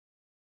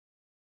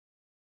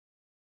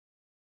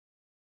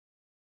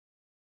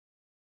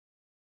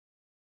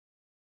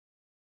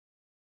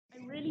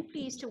I'm really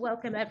pleased to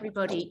welcome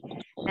everybody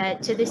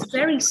to this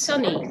very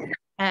sunny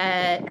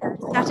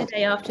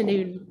Saturday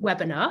afternoon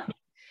webinar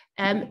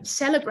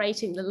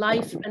celebrating the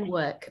life and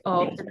work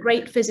of the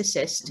great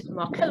physicist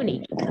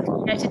Marconi.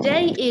 Now,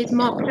 today is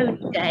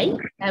Marconi Day,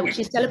 which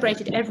is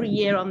celebrated every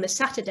year on the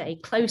Saturday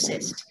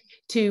closest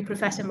to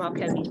Professor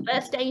Marconi's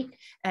birthday.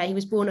 He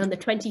was born on the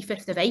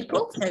 25th of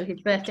April, so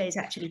his birthday is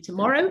actually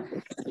tomorrow.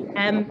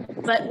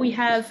 But we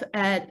have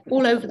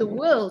all over the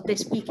world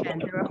this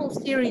weekend, there are a whole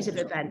series of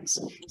events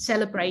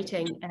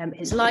celebrating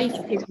his life,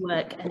 his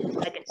work, and his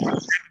legacy.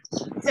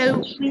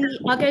 So we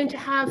are going to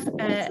have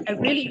a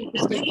really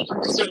interesting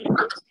conversation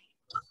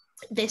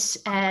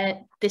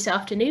this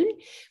afternoon.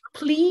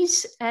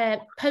 Please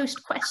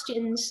post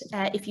questions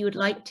if you would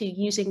like to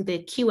using the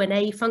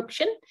Q&A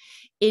function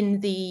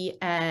in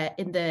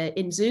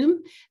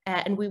Zoom,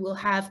 and we will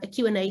have a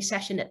Q&A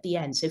session at the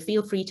end. So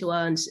feel free to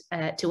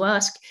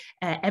ask.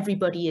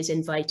 Everybody is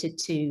invited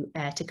to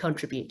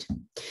contribute.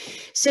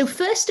 So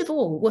first of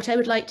all, what I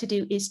would like to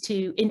do is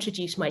to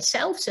introduce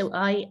myself. So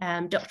I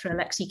am Dr.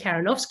 Alexy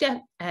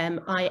Karenowska.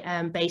 I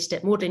am based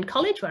at Magdalen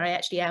College, where I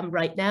actually am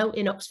right now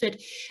in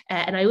Oxford,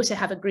 and I also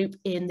have a group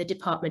in the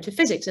Department of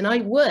Physics, and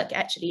I work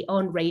actually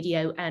on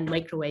radio and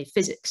microwave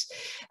physics.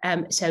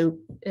 So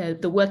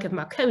the work of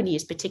Marconi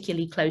is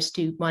particularly close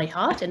to my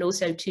heart, and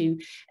also to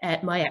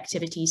my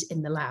activities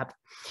in the lab.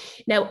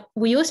 Now,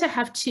 we also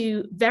have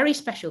two very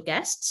special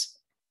guests,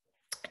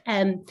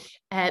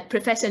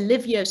 Professor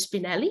Livio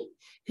Spinelli,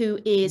 who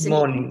is— Good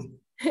morning.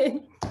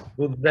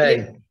 Good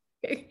day.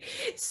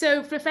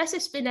 So Professor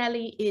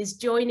Spinelli is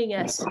joining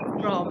us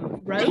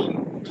from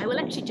Rome. I will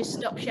actually just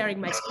stop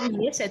sharing my screen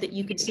here so that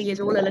you can see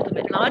us all a little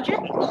bit larger.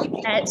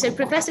 So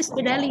Professor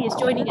Spinelli is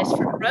joining us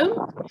from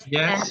Rome.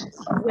 Yes.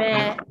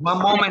 Where one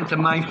moment,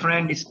 my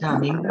friend is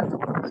coming.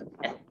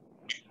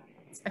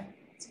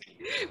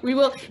 We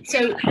will.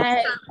 So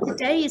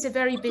today is a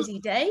very busy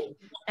day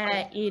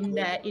in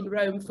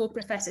Rome for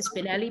Professor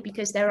Spinelli,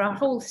 because there are a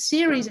whole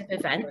series of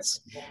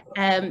events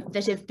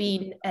that have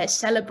been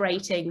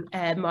celebrating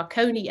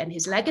Marconi and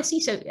his legacy.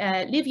 So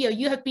Livio,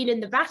 you have been in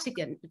the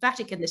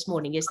Vatican this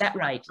morning, is that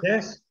right?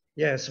 Yes,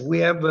 yes. We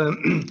have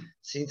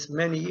since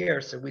many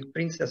years with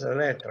Princess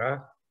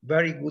Elettra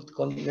very good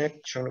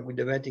connection with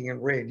the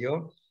Vatican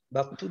radio.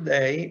 But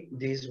today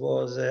this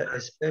was a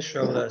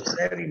special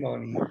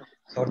ceremony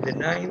for the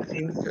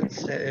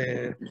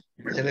 19th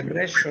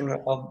celebration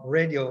of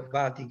Radio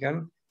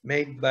Vatican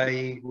made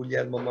by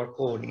Guglielmo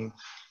Marconi.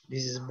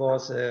 This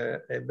was a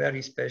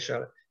very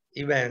special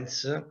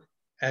event,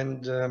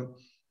 and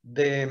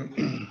the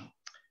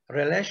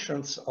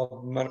relations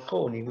of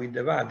Marconi with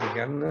the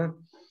Vatican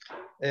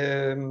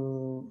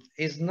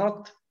is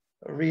not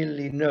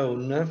really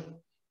known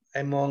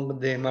among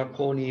the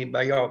Marconi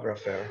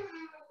biographer.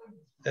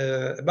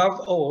 Above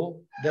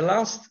all, the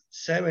last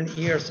 7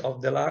 years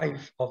of the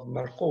life of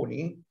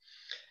Marconi,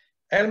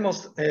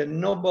 almost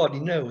nobody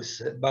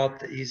knows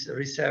about his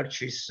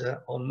researches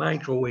on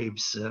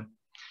microwaves,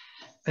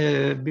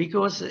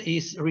 because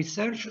his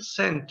research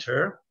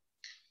center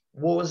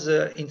was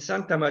in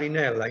Santa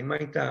Marinella, in my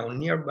town,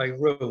 nearby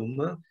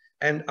Rome,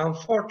 and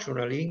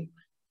unfortunately,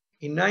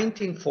 in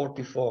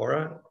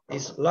 1944,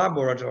 his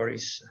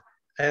laboratories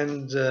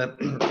and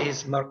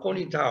his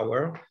Marconi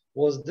Tower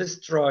was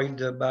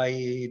destroyed by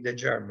the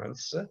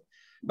Germans.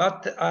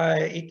 But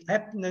it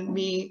happened to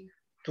me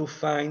to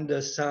find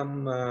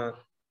some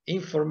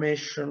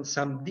information,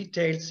 some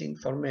details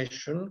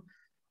information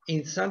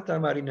in Santa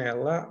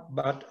Marinella,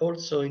 but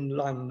also in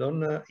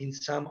London, in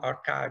some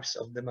archives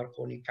of the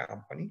Marconi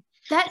company.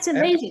 That's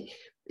amazing.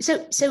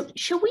 So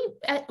shall we?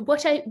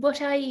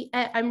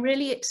 I'm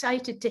really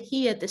excited to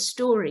hear the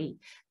story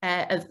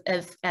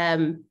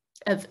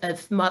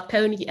of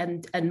Marconi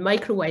and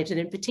microwaves, and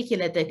in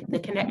particular the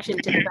connection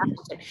to the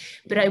Vatican.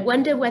 But I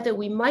wonder whether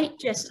we might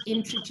just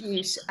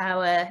introduce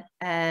our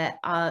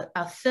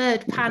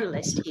third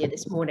panelist here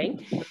this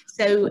morning.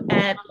 So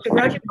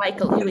Roger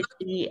Michel, who is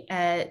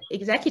the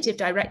Executive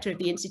Director of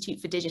the Institute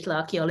for Digital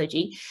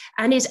Archaeology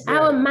and is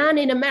our man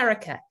in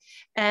America.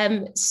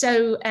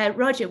 So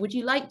Roger, would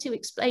you like to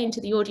explain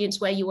to the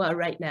audience where you are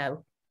right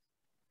now?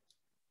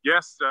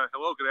 Yes,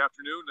 hello, good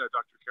afternoon,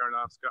 Dr.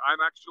 Karenowska.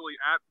 I'm actually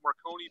at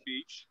Marconi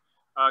Beach,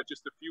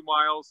 just a few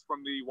miles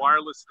from the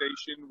wireless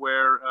station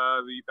where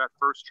that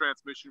first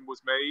transmission was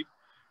made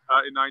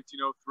in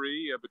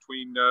 1903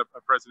 between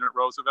President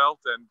Roosevelt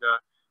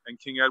and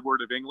King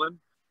Edward of England.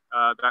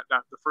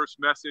 The first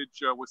message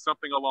was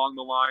something along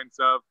the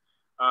lines of,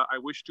 I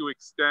wish to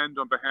extend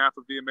on behalf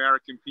of the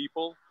American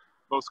people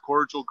most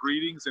cordial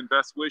greetings and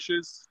best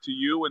wishes to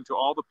you and to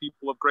all the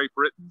people of Great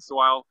Britain. So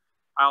I'll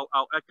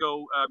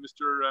echo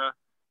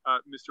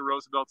Mr.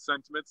 Roosevelt's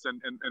sentiments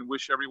and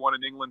wish everyone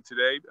in England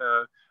today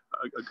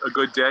a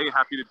good day.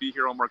 Happy to be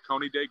here on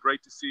Marconi Day.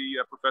 Great to see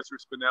Professor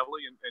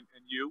Spinelli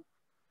and you.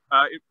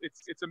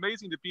 It's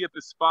amazing to be at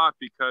this spot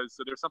because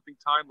there's something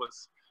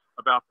timeless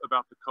about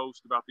the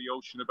coast, about the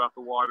ocean, about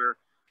the water,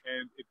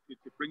 and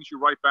it brings you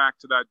right back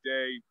to that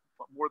day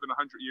more than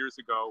 100 years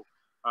ago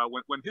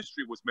when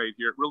history was made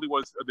here. It really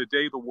was the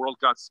day the world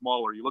got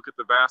smaller. You look at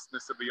the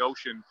vastness of the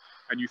ocean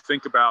and you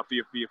think about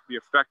the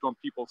effect on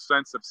people's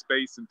sense of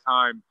space and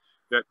time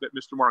that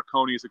Mr.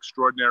 Marconi's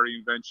extraordinary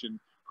invention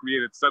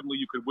created. Suddenly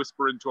you could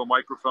whisper into a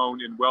microphone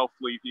in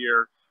Wellfleet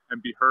here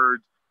and be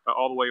heard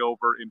all the way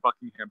over in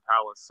Buckingham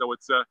Palace. So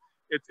it's an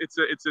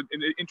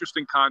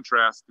interesting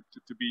contrast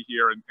to be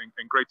here, and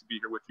great to be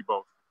here with you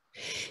both.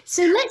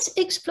 So let's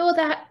explore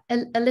that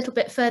a little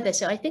bit further.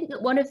 So I think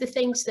that one of the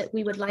things that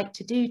we would like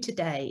to do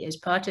today as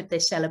part of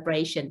this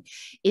celebration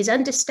is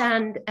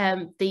understand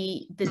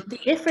the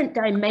different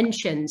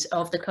dimensions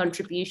of the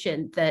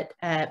contribution that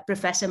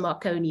Professor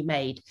Marconi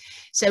made.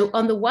 So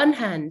on the one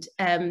hand,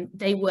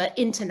 they were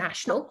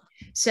international.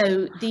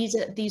 So he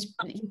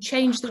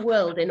changed the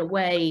world in a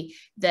way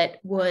that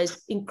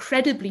was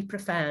incredibly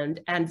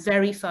profound and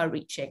very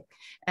far-reaching.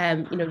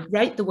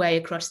 Right the way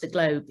across the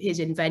globe, his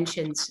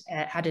inventions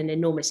had an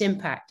enormous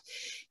impact.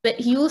 But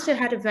he also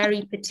had a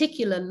very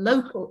particular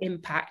local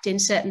impact in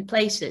certain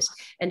places.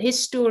 And his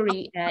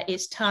story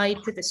is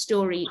tied to the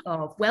story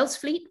of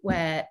Wellfleet,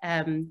 where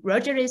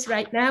Roger is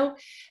right now.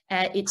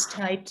 It's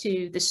tied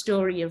to the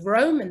story of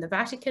Rome and the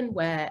Vatican,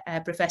 where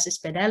Professor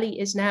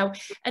Spinelli is now.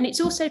 And it's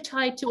also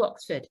tied to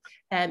Oxford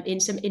in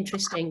some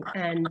interesting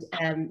and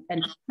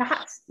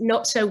perhaps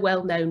not so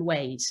well-known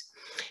ways.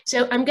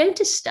 So I'm going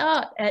to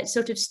start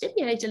sort of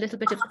stimulate a little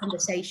bit of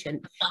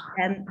conversation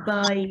I'm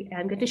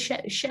going to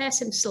share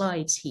some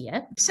slides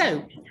here.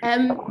 So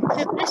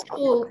first of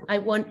all, I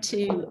want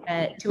to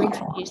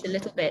introduce a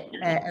little bit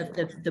of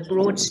the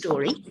broad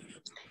story.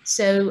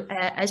 So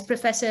as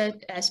Professor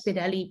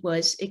Spinelli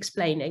was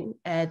explaining,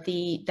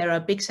 there are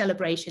big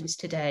celebrations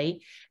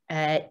today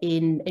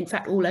in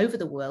fact all over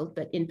the world,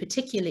 but in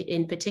particular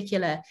in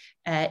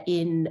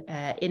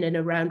and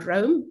around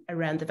Rome,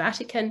 around the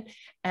Vatican,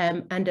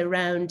 and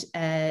around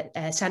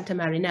Santa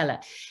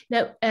Marinella.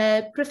 Now,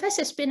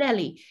 Professor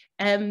Spinelli,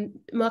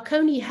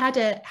 Marconi had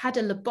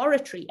a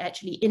laboratory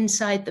actually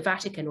inside the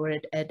Vatican, or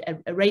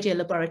a radio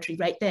laboratory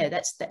right there.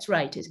 That's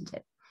right, isn't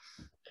it?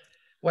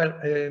 Well,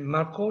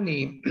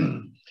 Marconi,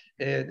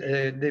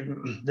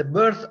 the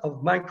birth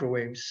of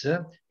microwaves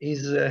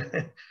is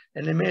an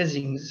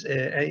amazing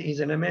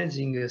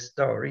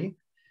story,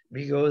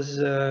 because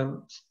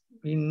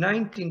in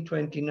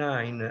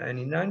 1929 and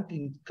in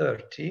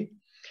 1930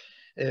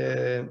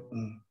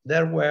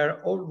 there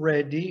were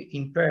already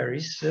in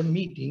Paris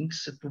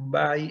meetings to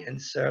buy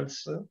and sell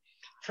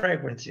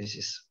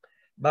frequencies,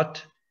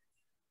 but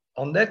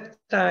on that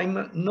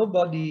time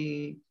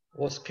nobody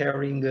was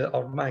carrying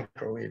our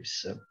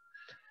microwaves.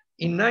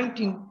 In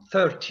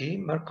 1930,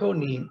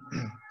 Marconi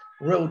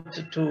wrote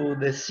to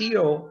the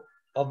CEO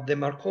of the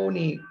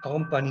Marconi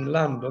company in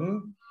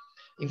London,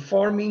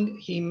 informing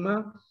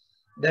him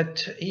that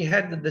he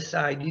had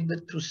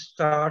decided to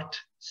start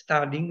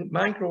studying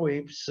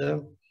microwaves,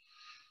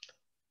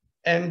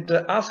 and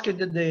asked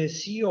the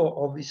CEO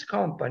of his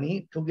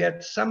company to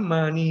get some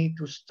money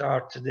to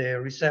start the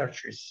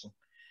researches.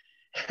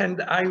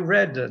 And I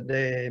read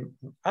the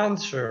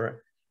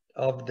answer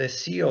of the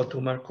CEO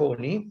to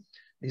Marconi.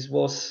 This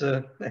was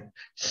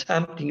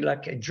something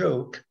like a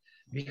joke,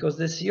 because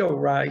the CEO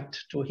wrote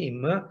to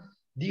him,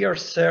 dear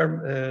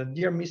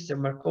Mr.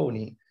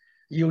 Marconi,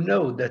 you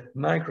know that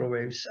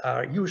microwaves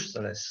are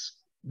useless.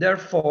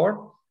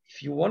 Therefore,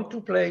 if you want to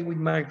play with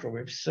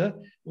microwaves,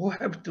 you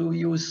have to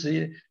use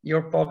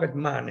your pocket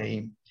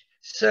money.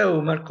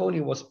 So Marconi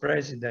was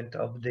president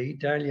of the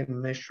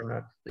Italian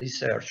National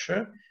Research,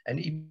 and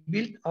he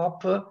built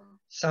up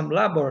some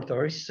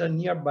laboratories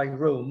nearby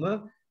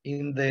Rome,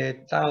 in the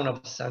town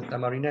of Santa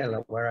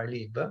Marinella, where I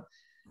live.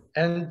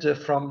 And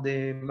from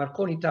the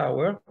Marconi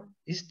Tower,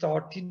 he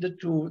started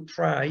to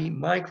try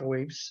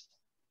microwaves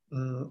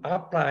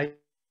applied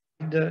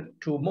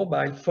to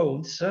mobile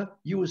phones,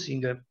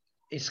 using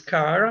his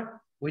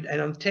car with an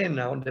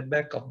antenna on the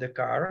back of the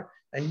car,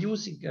 and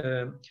using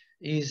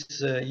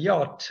his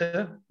yacht,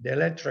 the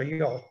Elettra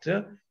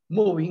yacht,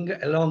 moving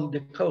along the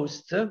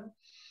coast.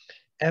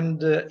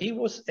 And he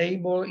was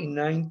able in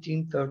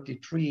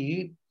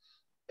 1933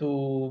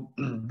 to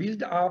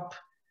build up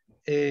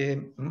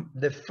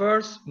the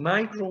first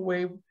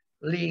microwave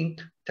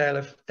link,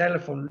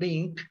 telephone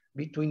link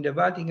between the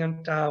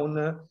Vatican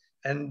town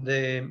and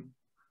the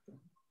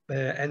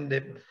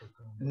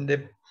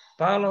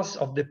palace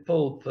of the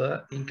Pope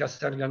in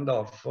Castel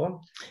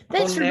Gandolfo.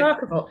 That's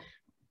remarkable.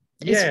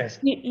 Yes.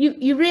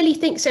 You really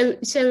think so?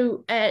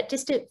 So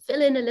just to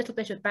fill in a little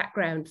bit of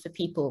background for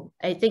people,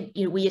 I think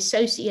we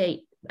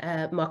associate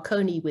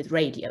Marconi with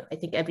radio. I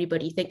think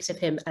everybody thinks of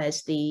him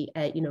as the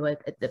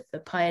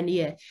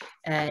pioneer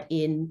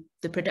in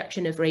the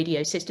production of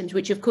radio systems,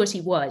 which of course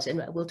he was,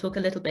 and we'll talk a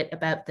little bit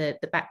about the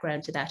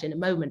background to that in a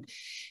moment.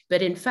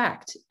 But in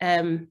fact,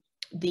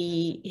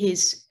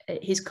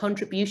 his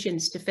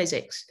contributions to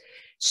physics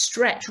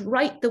stretch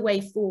right the way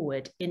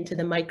forward into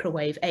the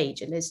microwave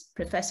age. And as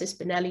Professor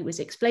Spinelli was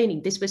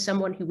explaining, this was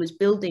someone who was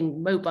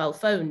building mobile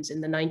phones in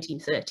the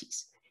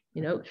 1930s.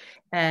 you know,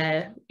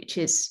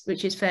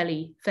 which is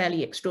fairly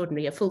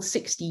extraordinary. A full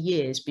 60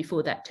 years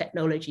before that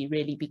technology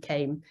really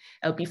became,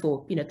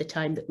 before, you know, the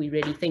time that we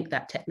really think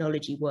that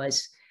technology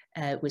was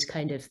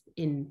kind of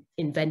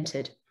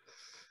invented.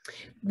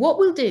 What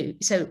we'll do,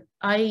 so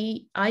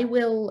I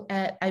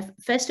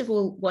first of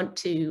all want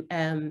to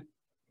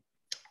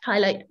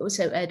highlight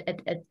also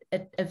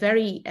a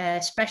very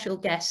special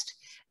guest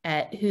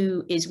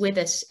who is with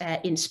us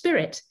in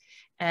spirit,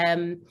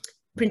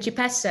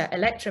 Principessa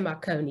Elettra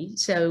Marconi,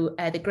 so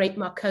the great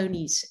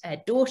Marconi's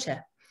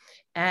daughter.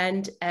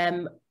 And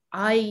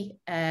I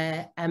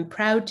am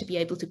proud to be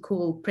able to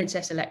call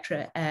Princess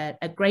Elettra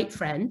a great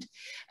friend,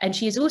 and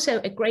she is also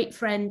a great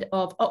friend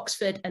of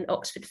Oxford and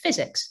Oxford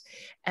physics.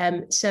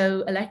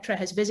 So Elettra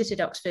has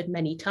visited Oxford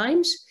many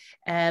times,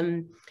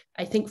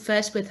 I think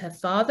first with her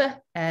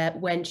father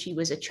when she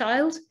was a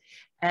child.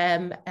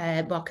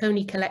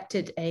 Marconi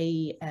collected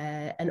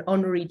an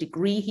honorary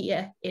degree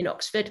here in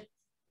Oxford.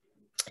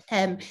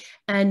 And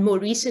more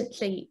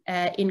recently,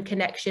 in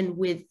connection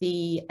with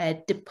the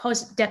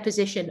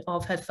deposition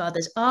of her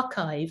father's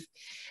archive,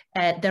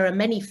 there are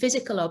many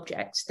physical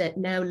objects that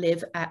now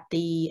live at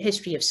the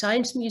History of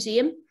Science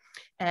Museum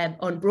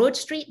on Broad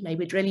Street. And I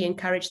would really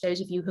encourage those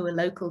of you who are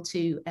local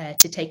to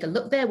take a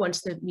look there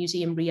once the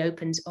museum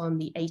reopens on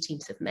the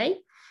 18th of May.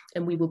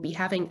 And we will be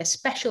having a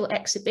special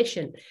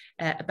exhibition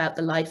about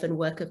the life and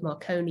work of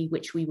Marconi,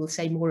 which we will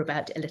say more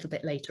about a little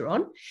bit later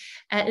on.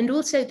 And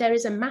also there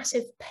is a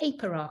massive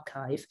paper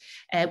archive,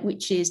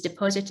 which is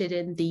deposited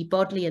in the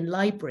Bodleian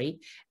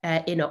Library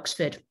in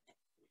Oxford.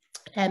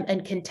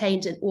 And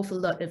contains an awful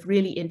lot of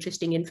really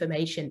interesting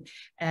information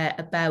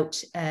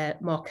about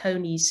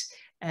Marconi's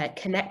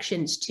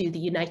connections to the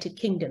United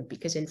Kingdom,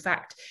 because in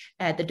fact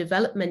the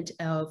development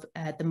of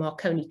the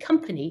Marconi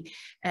company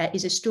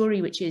is a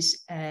story which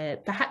is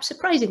perhaps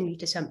surprisingly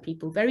to some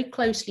people very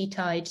closely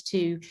tied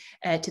to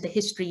the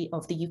history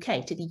of the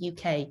UK, to the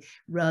UK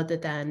rather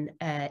than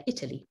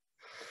Italy.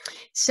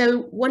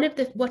 So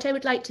what I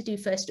would like to do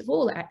first of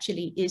all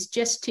actually is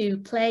just to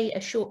play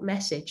a short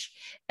message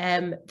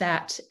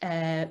that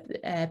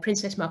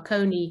Princess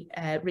Marconi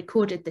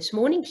recorded this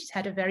morning. She's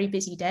had a very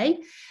busy day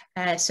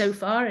so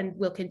far and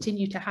will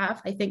continue to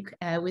have, I think,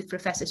 with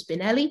Professor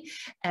Spinelli.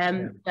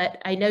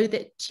 But I know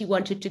that she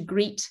wanted to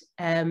greet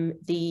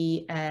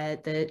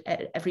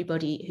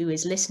everybody who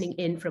is listening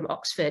in from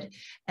Oxford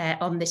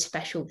on this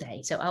special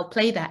day. So I'll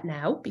play that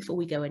now before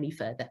we go any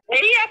further.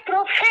 Dear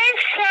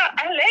Professor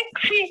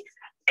Alexy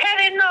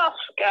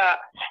Karenowska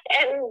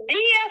and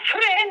dear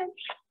friends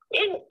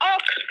in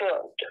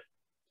Oxford,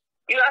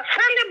 you are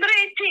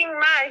celebrating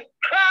my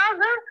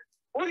father,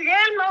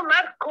 Guglielmo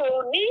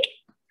Marconi,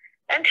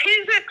 and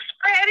his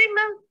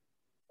experiment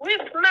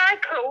with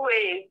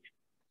microwave,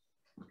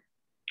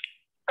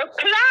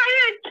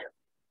 applied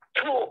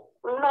to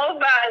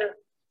mobile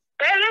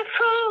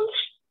telephones,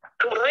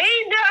 to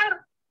radar,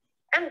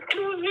 and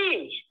to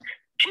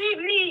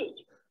TV.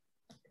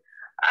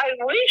 I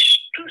wish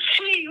to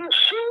see you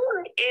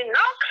soon in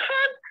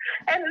Oxford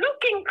and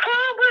looking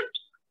forward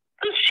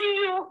to see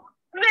you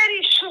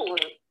very soon.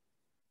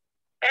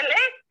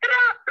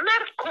 Elettra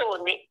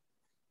Marconi.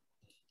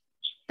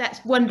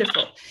 That's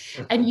wonderful.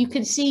 And you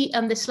can see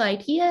on the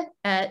slide here,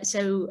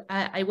 so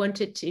I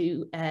wanted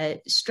to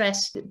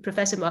stress that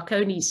Professor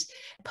Marconi's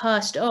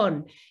passed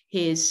on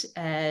his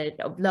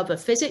love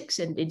of physics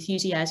and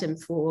enthusiasm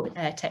for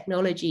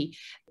technology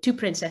to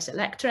Princess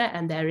Elettra.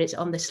 And there is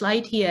on the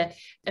slide here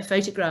a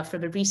photograph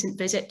from a recent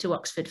visit to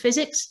Oxford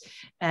Physics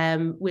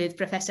with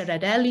Professor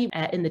Radelli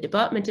in the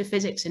Department of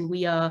Physics. And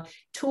we are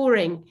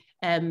touring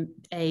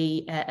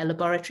a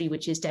laboratory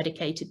which is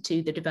dedicated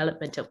to the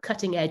development of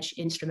cutting-edge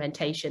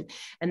instrumentation.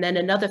 And then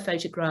another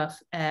photograph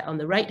on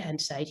the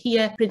right-hand side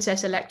here.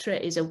 Princess Elettra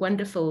is a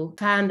wonderful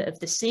fan of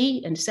the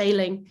sea and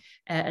sailing,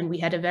 and we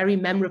had a very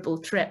memorable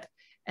trip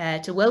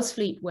to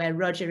Wellsfleet, where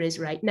Roger is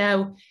right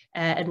now,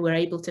 and we're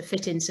able to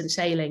fit in some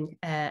sailing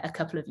a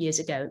couple of years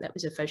ago. That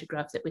was a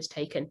photograph that was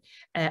taken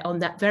on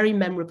that very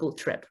memorable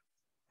trip.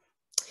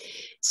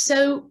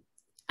 So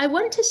I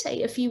want to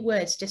say a few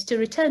words, just to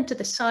return to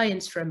the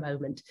science for a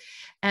moment,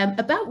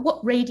 about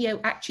what radio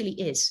actually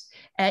is.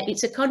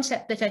 It's a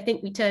concept that I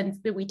think we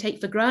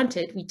take for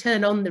granted. We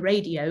turn on the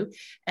radio.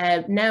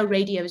 Now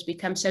radio has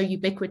become so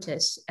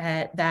ubiquitous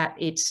that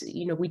it's,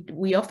 you know,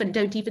 we often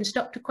don't even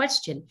stop to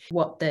question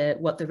what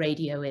the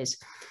radio is.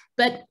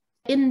 But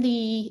in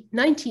the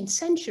 19th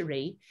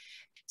century,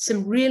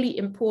 some really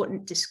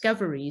important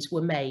discoveries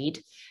were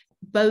made,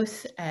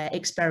 both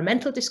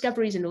experimental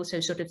discoveries and also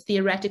sort of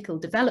theoretical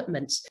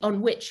developments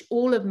on which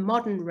all of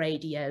modern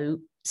radio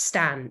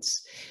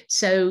stands.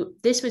 So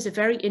this was a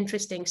very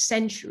interesting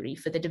century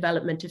for the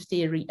development of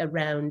theory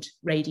around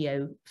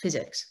radio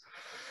physics.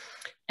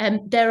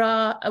 There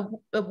are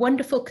a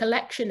wonderful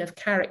collection of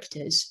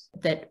characters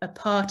that are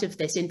part of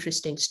this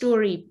interesting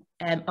story,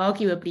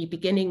 arguably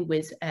beginning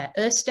with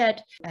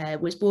Ørsted,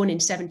 was born in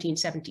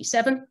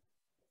 1777.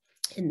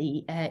 in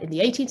the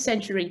 18th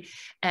century,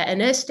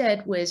 and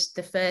Ørsted was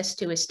the first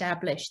to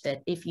establish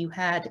that if you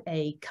had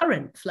a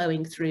current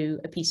flowing through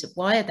a piece of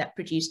wire, that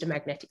produced a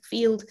magnetic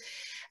field.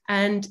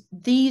 And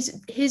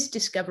his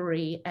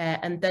discovery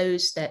and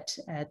those that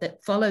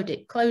followed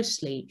it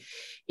closely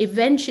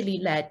eventually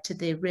led to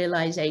the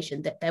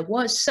realization that there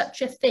was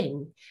such a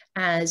thing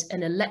as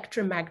an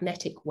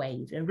electromagnetic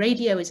wave. A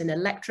radio is an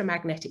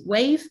electromagnetic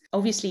wave.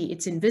 Obviously,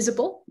 it's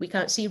invisible. We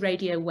can't see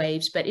radio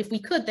waves, but if we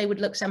could, they would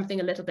look something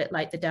a little bit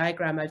like the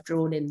diagram I've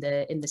drawn in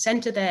the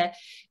center there.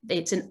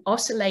 It's an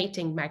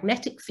oscillating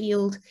magnetic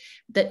field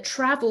that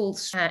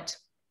travels at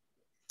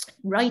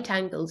right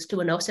angles to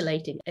an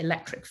oscillating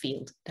electric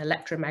field,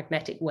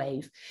 electromagnetic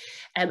wave.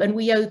 And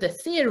we owe the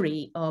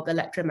theory of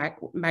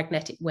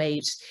electromagnetic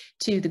waves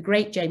to the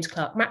great James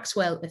Clerk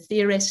Maxwell, a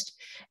theorist,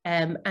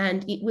 and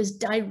it was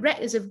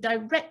as a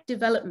direct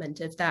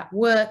development of that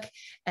work.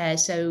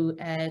 So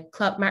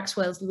Clerk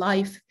Maxwell's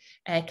life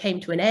came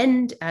to an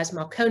end as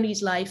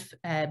Marconi's life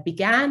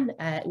began.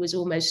 It was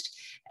almost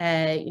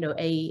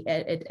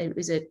it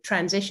was a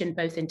transition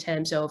both in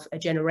terms of a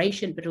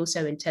generation, but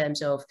also in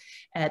terms of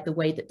the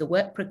way that the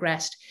work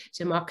progressed.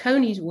 So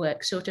Marconi's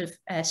work sort of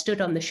stood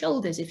on the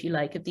shoulders, if you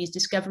like, of these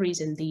discoveries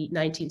in the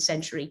 19th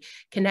century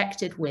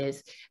connected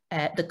with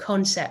the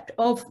concept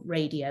of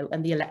radio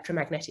and the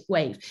electromagnetic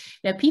wave.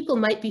 Now, people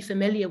might be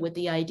familiar with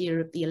the idea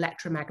of the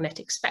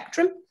electromagnetic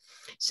spectrum.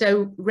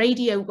 So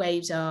radio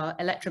waves are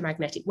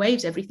electromagnetic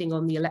waves. Everything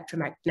on the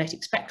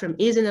electromagnetic spectrum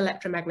is an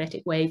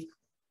electromagnetic wave.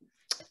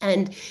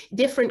 And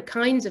different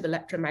kinds of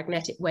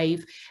electromagnetic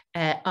wave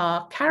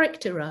are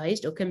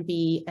characterized or can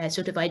be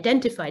sort of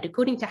identified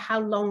according to how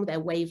long their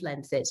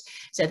wavelength is.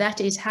 So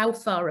that is how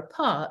far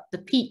apart the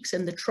peaks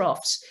and the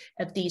troughs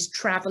of these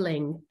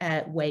traveling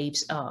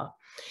waves are.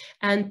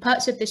 And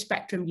parts of the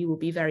spectrum you will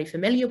be very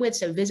familiar with.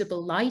 So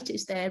visible light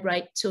is there,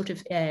 right, sort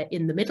of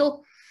in the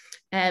middle.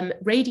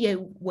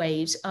 Radio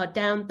waves are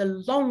down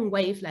the long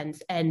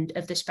wavelength end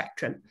of the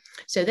spectrum.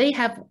 So they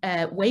have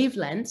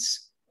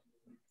wavelengths,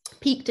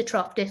 peak to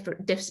trough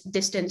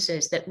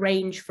distances that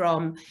range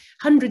from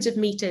hundreds of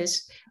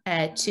meters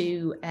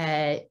to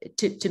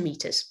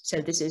meters.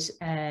 So this is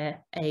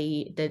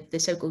the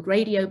so-called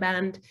radio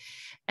band.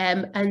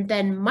 And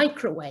then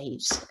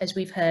microwaves, as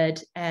we've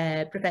heard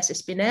Professor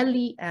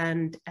Spinelli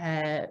and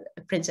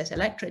Principessa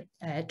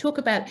Elettra talk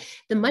about.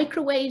 The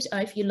microwaves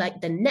are, if you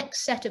like, the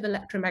next set of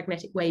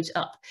electromagnetic waves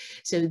up.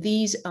 So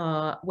these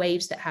are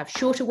waves that have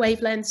shorter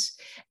wavelengths,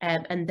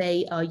 and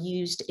they are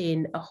used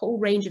in a whole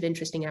range of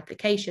interesting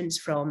applications,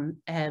 from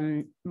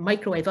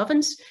microwave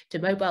ovens to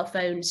mobile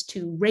phones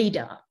to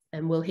radar.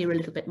 And we'll hear a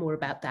little bit more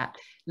about that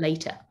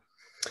later.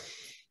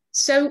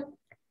 So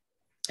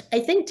I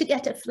think to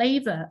get a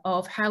flavor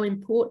of how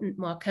important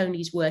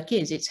Marconi's work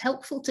is, it's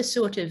helpful to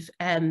sort of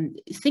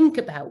think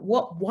about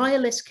what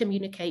wireless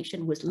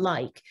communication was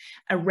like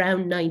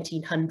around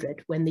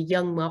 1900 when the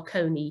young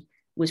Marconi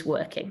was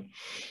working.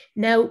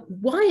 Now,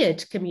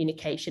 wired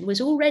communication was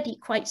already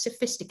quite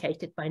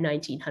sophisticated by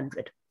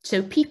 1900.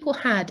 So people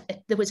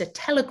there was a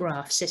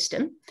telegraph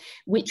system,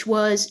 which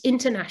was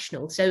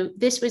international. So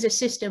this was a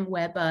system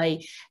whereby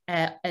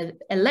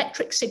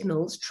electric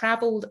signals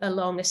traveled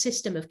along a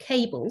system of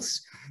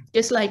cables,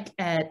 just like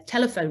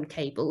telephone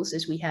cables,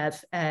 as we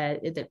have,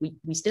 that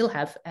we still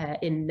have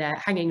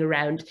hanging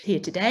around here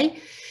today.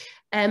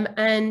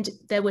 And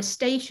there were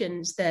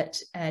stations that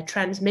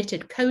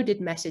transmitted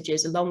coded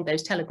messages along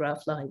those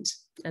telegraph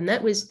lines. And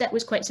that was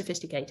quite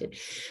sophisticated.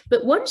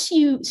 But once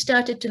you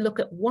started to look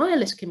at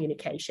wireless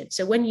communication,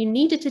 so when you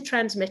needed to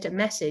transmit a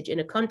message in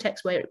a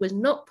context where it was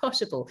not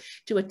possible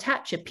to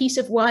attach a piece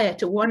of wire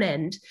to one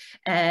end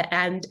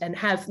and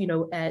have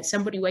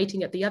somebody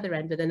waiting at the other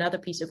end with another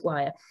piece of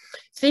wire,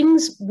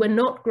 things were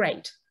not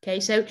great. Okay,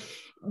 so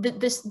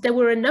there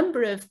were a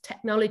number of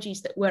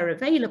technologies that were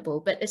available,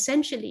 but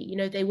essentially,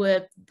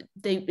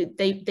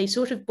 they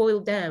sort of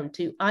boiled down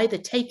to either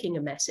taking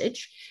a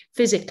message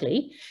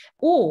physically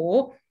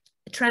or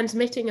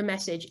transmitting a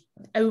message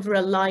over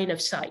a line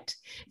of sight.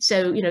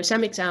 So,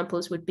 some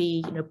examples would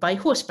be, by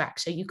horseback.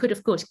 So you could,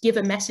 of course, give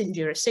a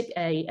messenger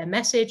a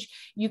message.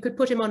 You could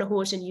put him on a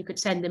horse and you could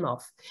send him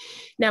off.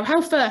 Now, how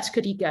fast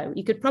could he go?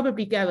 He could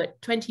probably go at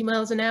 20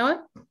 miles an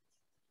hour.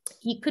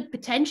 He could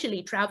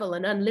potentially travel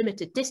an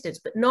unlimited distance,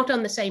 but not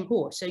on the same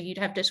horse. So you'd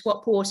have to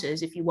swap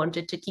horses if you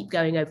wanted to keep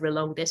going over a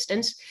long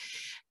distance.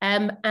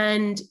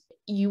 And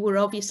you were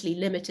obviously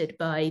limited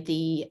by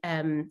the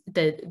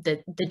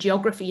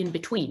geography in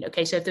between.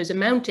 Okay, so if there's a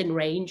mountain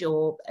range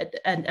or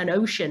an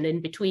ocean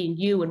in between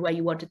you and where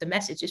you wanted the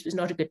message, this was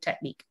not a good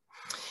technique.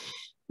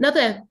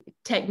 Another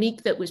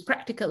technique that was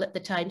practical at the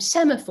time,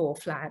 semaphore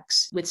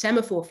flags. With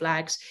semaphore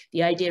flags,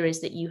 the idea is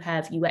that you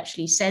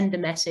actually send a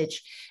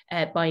message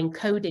by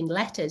encoding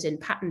letters in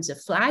patterns of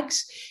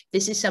flags.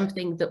 This is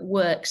something that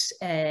works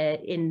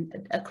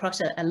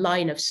across a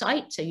line of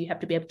sight, so you have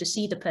to be able to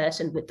see the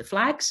person with the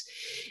flags.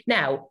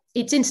 Now,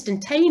 it's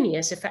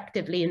instantaneous,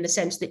 effectively, in the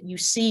sense that you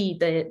see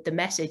the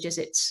message as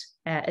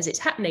it's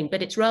happening,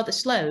 but it's rather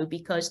slow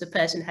because the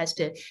person has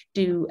to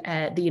do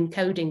the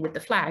encoding with the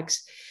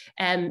flags.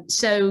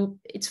 So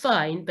it's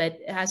fine, but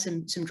it has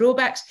some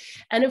drawbacks.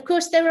 And of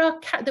course, there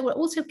were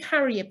also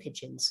carrier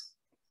pigeons.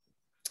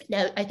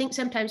 Now, I think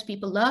sometimes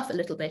people laugh a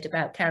little bit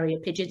about carrier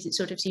pigeons. It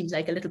sort of seems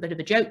like a little bit of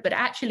a joke, but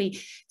actually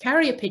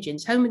carrier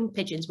pigeons, homing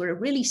pigeons, were a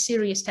really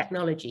serious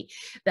technology.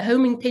 The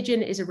homing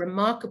pigeon is a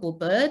remarkable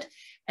bird.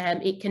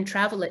 It can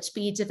travel at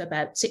speeds of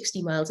about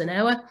 60 miles an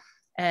hour.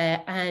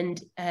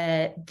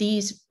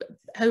 These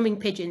homing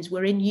pigeons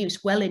were in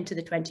use well into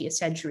the 20th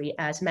century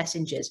as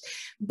messengers,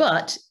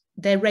 but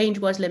their range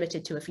was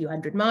limited to a few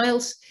hundred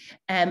miles,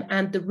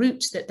 and the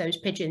routes that those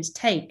pigeons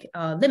take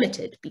are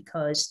limited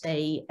because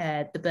the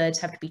birds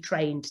have to be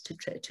trained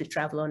to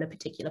travel on a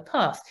particular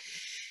path.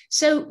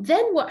 So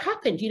then what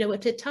happened, you know,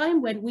 at a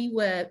time when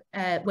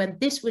when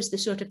this was the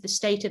sort of the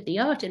state of the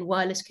art in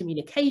wireless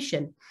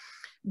communication,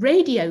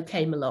 radio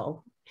came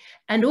along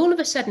and all of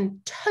a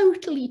sudden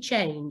totally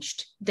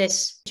changed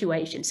this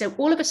situation. So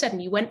all of a sudden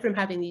you went from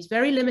having these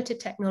very limited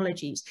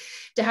technologies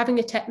to having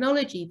a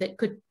technology that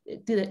could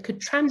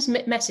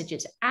transmit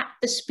messages at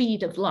the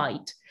speed of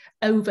light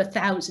over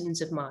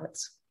thousands of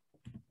miles.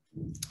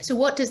 So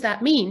what does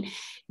that mean?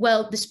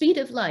 Well, the speed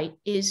of light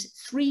is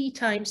 3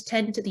 times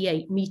 10 to the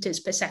 8 meters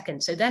per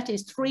second. So that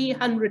is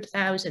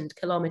 300,000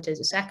 kilometers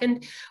a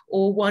second,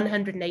 or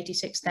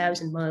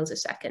 186,000 miles a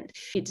second.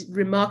 It's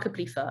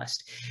remarkably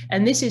fast.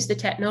 And this is the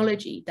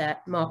technology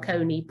that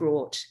Marconi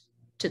brought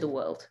to the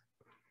world.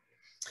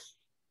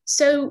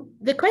 So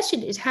the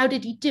question is, how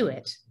did he do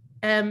it?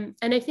 And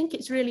I think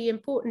it's really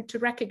important to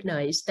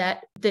recognize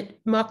that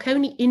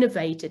Marconi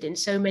innovated in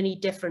so many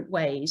different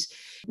ways,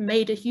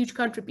 made a huge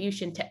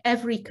contribution to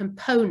every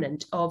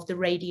component of the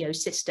radio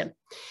system.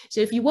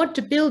 So if you want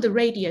to build a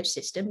radio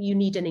system, you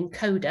need an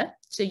encoder.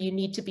 So you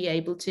need to be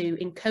able to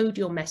encode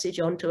your message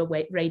onto a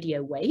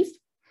radio wave.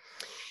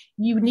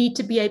 You need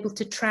to be able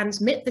to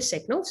transmit the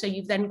signal. So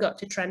you've then got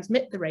to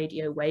transmit the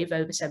radio wave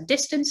over some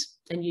distance,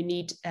 and you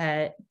need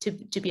to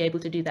be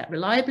able to do that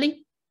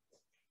reliably.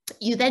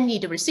 You then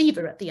need a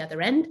receiver at the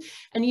other end,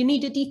 and you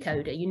need a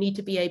decoder. You need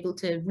to be able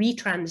to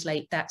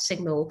retranslate that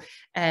signal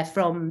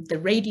from the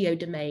radio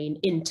domain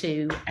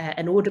into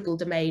an audible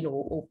domain,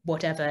 or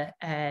whatever,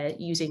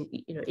 using,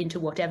 you know, into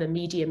whatever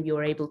medium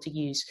you're able to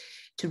use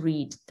to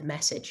read the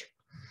message.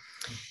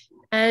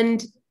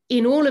 And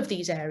in all of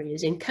these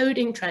areas,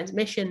 encoding,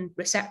 transmission,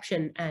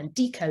 reception, and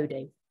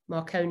decoding,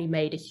 Marconi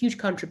made a huge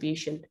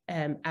contribution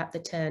at the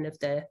turn of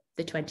the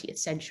 20th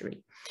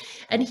century.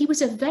 And he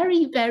was a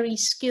very, very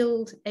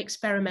skilled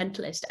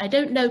experimentalist. I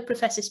don't know,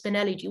 Professor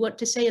Spinelli, do you want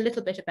to say a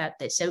little bit about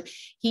this? So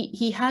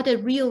he had a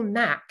real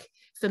knack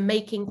for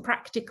making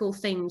practical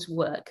things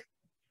work.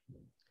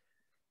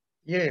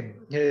 Yeah,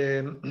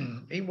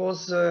 it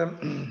was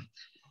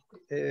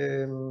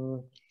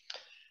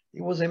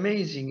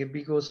amazing,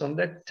 because on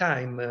that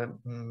time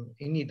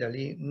in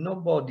Italy,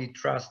 nobody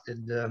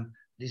trusted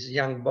this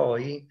young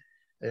boy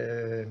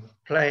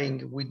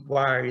playing with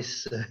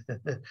wires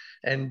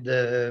and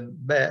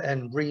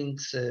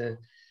rings,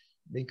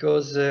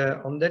 because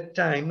on that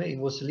time he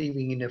was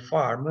living in a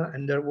farm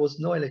and there was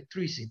no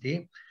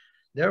electricity.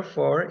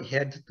 Therefore, he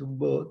had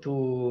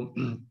to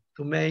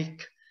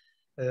make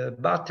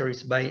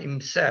batteries by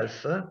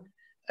himself,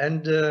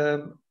 and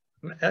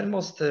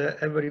almost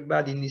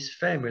everybody in his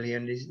family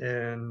and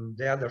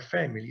the other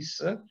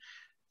families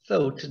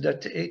thought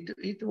that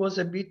it was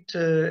a bit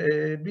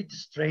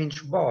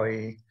strange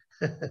boy.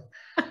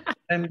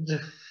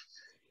 And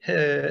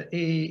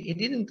he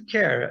didn't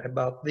care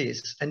about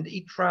this, and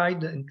he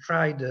tried and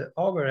tried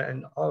over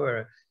and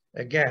over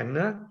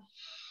again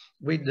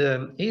with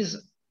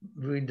his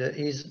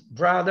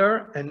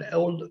brother, an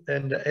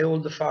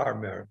old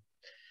farmer,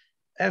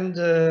 and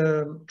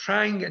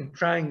trying and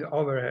trying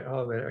over and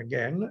over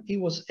again, he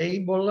was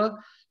able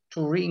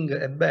to ring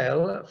a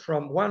bell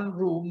from one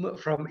room,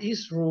 from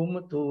his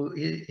room to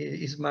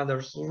his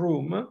mother's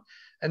room,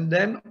 and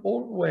then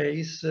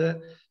always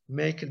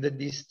make the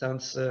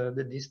distance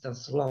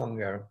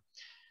longer.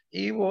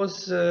 He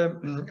was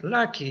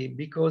lucky,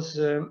 because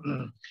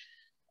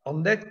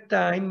on that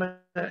time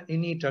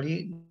in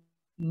Italy,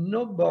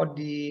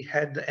 nobody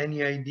had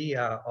any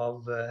idea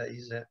of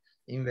his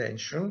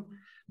invention,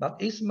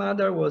 but his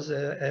mother was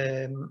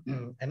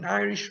an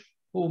Irish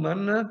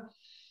woman,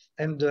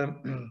 and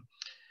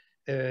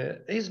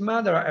his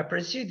mother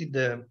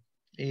appreciated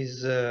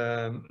his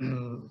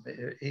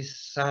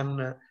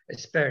son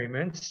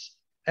experiments,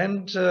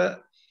 and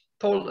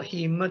told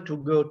him to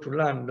go to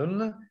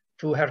London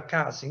to her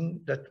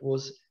cousin that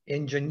was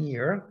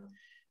engineer.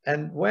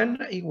 And when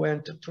he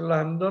went to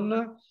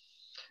London,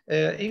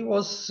 he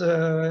was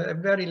a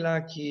very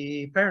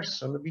lucky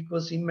person,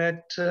 because he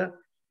met the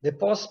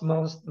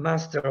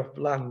postmaster of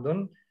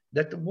London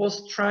that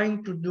was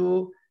trying to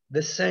do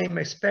the same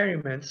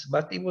experiments,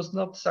 but he was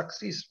not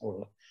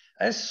successful.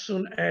 As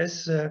soon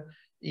as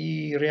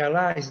he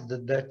realized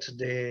that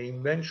the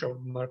invention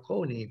of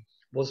Marconi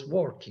was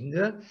working,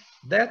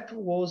 that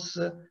was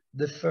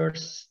the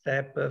first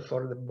step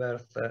for the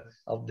birth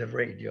of the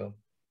radio.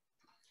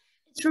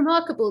 It's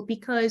remarkable,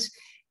 because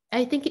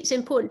I think it's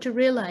important to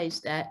realize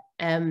that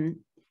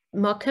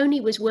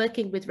Marconi was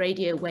working with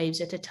radio waves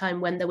at a time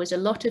when there was a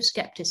lot of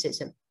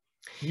skepticism.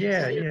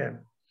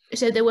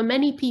 So there were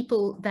many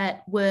people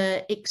that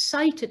were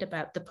excited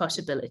about the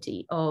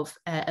possibility of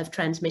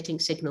transmitting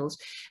signals,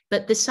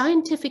 but the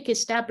scientific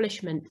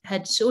establishment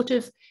had sort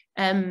of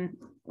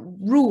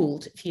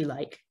ruled, if you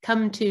like,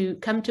 come to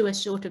a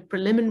sort of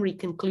preliminary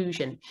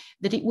conclusion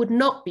that it would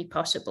not be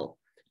possible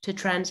to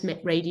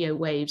transmit radio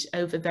waves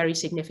over very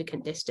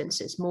significant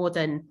distances, more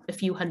than a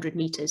few hundred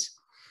meters.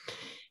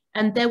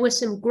 And there were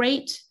some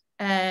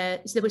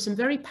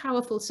very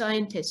powerful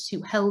scientists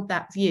who held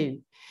that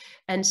view.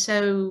 And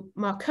so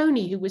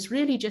Marconi, who was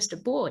really just a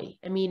boy,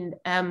 I mean,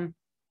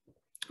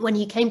 when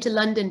he came to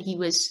London, he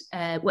was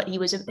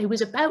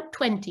about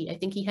 20. I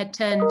think he had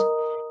turned,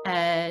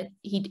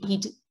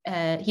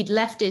 he'd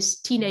left his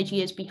teenage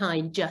years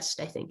behind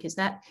just, I think. Is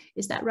that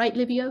right,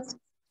 Livio?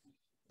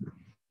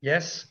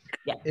 Yes.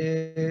 Yeah.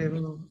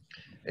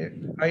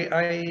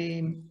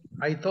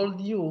 I told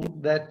you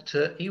that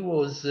he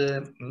was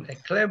a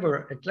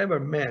clever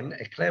man,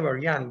 a clever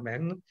young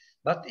man,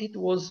 but it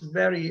was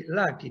very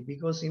lucky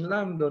because in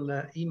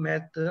London he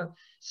met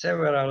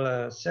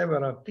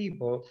several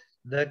people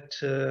that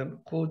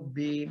could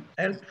be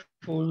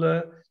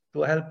helpful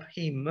to help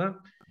him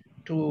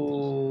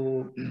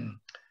to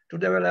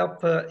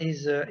develop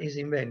his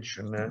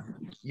invention.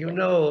 You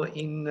know,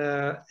 in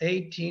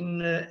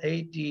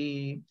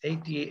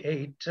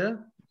 1888.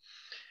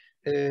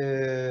 The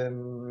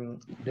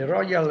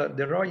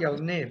Royal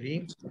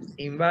Navy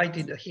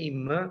invited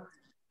him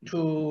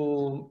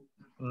to,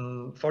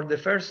 for the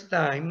first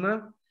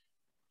time,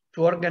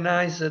 to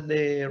organize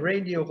the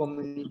radio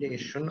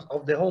communication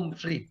of the home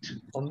fleet.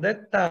 On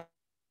that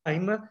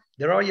time,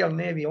 the Royal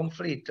Navy home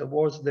fleet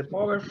was the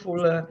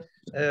powerful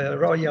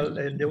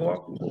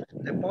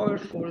the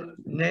powerful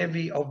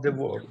navy of the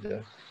world.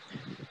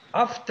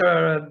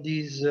 After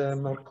these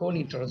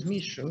Marconi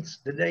transmissions,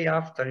 the day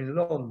after in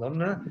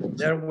London,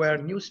 there were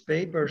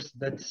newspapers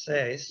that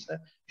says,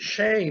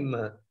 shame,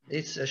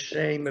 it's a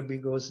shame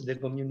because the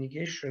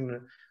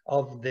communication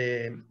of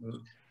the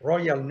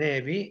Royal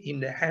Navy in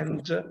the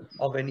hand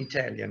of an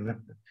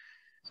Italian.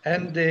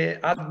 And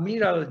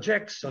Admiral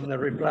Jackson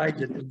replied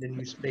to the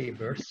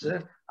newspapers,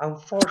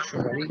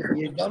 unfortunately,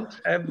 we don't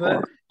have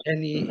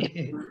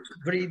any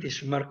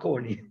British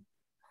Marconi.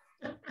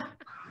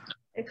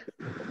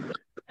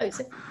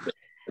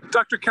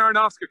 Dr.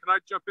 Karenowska, can I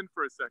jump in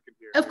for a second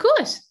here? Of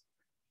course.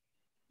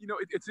 You know,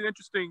 it's an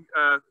interesting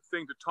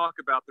thing to talk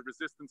about, the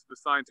resistance of the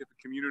scientific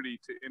community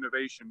to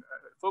innovation.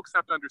 Folks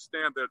have to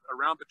understand that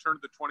around the turn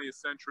of the 20th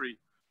century,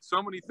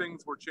 so many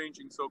things were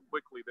changing so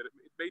quickly that it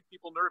made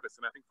people nervous.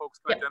 And I think folks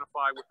can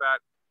identify with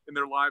that in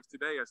their lives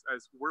today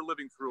as we're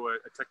living through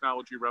a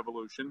technology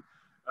revolution.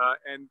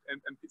 And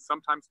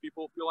sometimes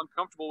people feel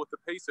uncomfortable with the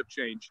pace of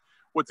change.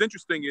 What's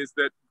interesting is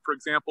that, for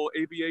example,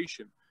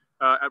 aviation,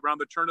 around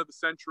the turn of the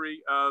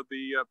century,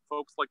 the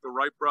folks like the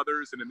Wright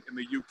brothers, and in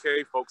the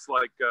UK, folks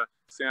like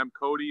Sam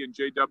Cody and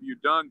J.W.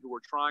 Dunn, who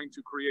were trying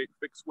to create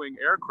fixed-wing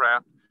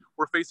aircraft,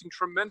 were facing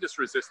tremendous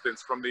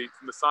resistance from the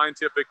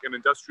scientific and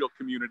industrial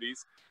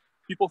communities.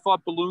 People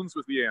thought balloons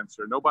was the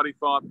answer. Nobody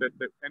thought that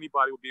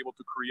anybody would be able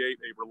to create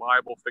a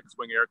reliable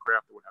fixed-wing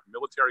aircraft that would have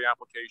military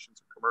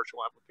applications or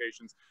commercial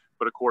applications.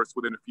 But of course,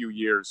 within a few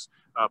years,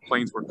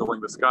 planes were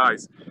filling the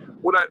skies.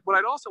 What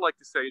I'd also like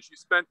to say is you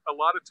spent a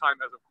lot of time,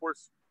 as of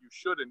course you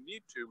should and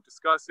need to,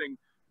 discussing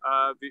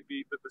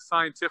the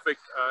scientific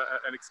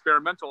and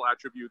experimental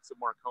attributes of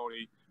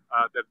Marconi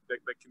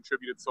that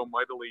contributed so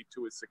mightily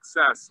to his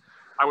success.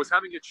 I was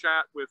having a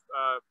chat with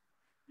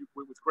it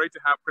was great to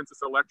have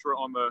Princess Electra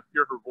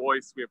hear her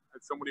voice. We have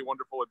had so many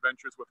wonderful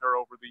adventures with her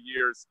over the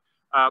years.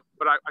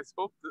 But I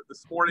spoke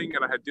this morning,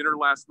 and I had dinner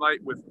last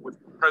night with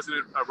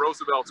President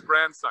Roosevelt's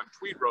grandson,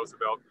 Tweed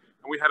Roosevelt,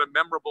 and we had a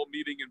memorable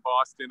meeting in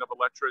Boston of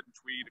Electra and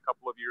Tweed a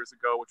couple of years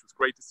ago, which was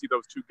great to see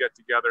those two get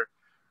together.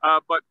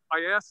 But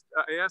I asked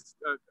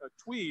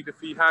Tweed if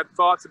he had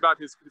thoughts about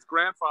his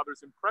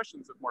grandfather's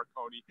impressions of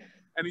Marconi,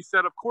 and he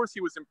said, of course,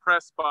 he was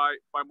impressed by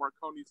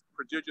Marconi's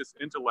prodigious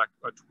intellect.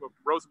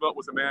 Roosevelt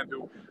was a man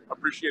who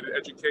appreciated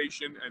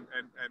education and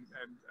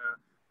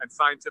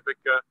scientific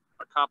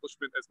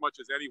accomplishment as much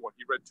as anyone.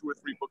 He read 2 or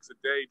 3 books a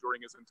day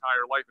during his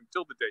entire life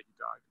until the day he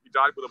died. He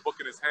died with a book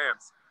in his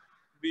hands.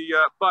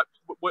 But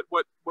what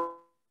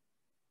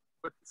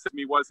said to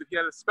me was that he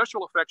had a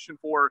special affection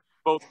for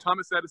both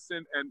Thomas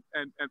Edison and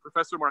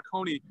Professor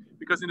Marconi,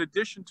 because in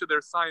addition to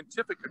their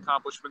scientific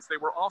accomplishments, they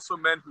were also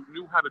men who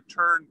knew how to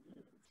turn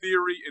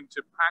theory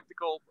into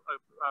practical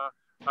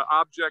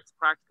objects,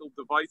 practical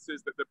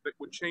devices that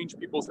would change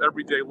people's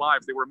everyday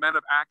lives. They were men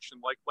of action,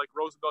 like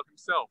Roosevelt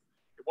himself.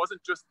 It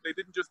wasn't just, they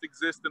didn't just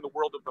exist in the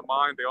world of the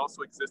mind, they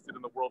also existed in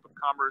the world of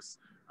commerce,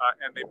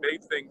 and they made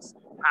things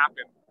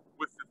happen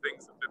with the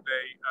things that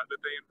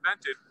they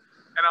invented.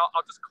 And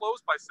I'll just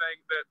close by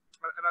saying that,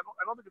 and I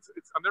don't think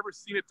I've never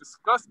seen it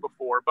discussed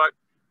before, but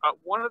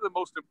one of the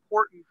most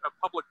important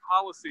public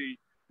policy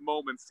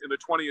moments in the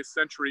 20th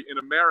century in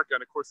America,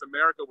 and of course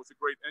America was a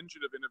great engine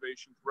of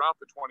innovation throughout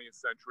the 20th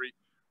century,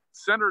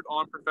 centered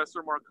on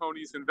Professor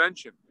Marconi's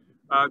invention.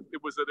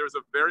 There's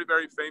a very,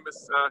 very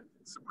famous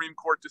Supreme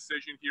Court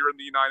decision here in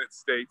the United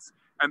States,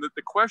 and that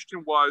the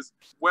question was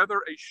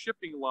whether a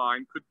shipping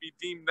line could be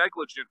deemed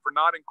negligent for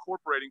not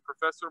incorporating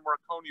Professor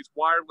Marconi's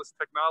wireless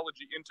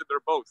technology into their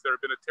boats. There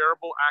had been a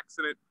terrible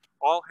accident,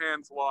 all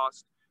hands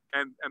lost,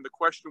 and the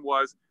question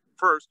was,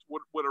 first,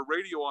 would a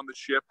radio on the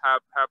ship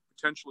have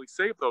potentially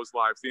saved those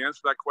lives? The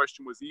answer to that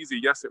question was easy.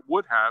 Yes, it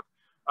would have.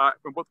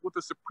 And what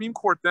the Supreme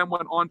Court then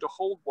went on to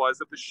hold was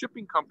that the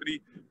shipping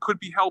company could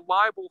be held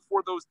liable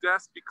for those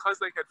deaths because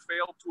they had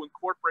failed to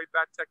incorporate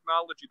that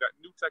technology, that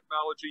new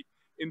technology,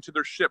 into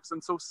their ships.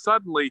 And so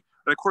suddenly,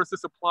 and of course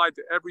this applied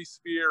to every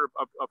sphere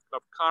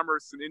of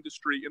commerce and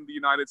industry in the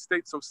United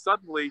States, so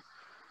suddenly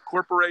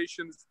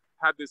corporations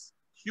had this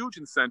huge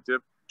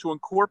incentive to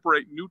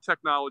incorporate new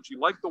technology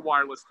like the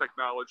wireless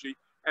technology,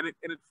 and it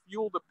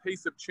fueled a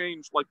pace of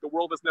change like the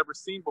world has never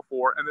seen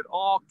before. And it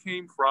all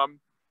came from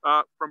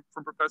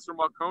Professor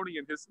Marconi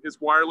and his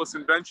wireless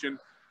invention,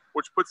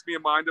 which puts me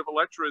in mind of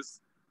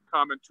Elettra's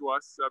comment to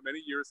us many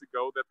years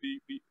ago that the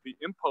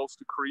impulse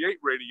to create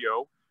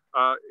radio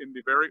in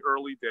the very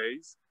early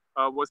days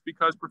was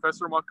because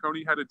Professor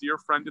Marconi had a dear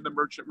friend in the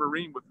Merchant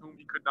Marine with whom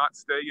he could not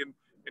stay in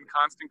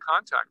constant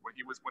contact when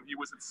he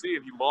was at sea,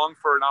 and he longed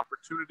for an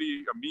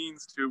opportunity, a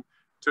means to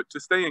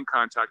stay in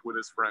contact with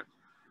his friend.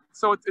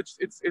 So it's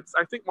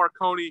I think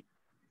Marconi,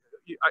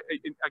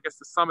 I guess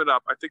to sum it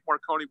up, I think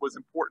Marconi was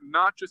important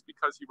not just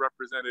because he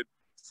represented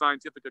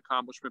scientific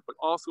accomplishment, but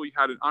also he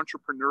had an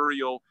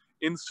entrepreneurial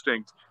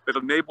instinct that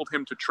enabled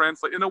him to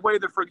translate in a way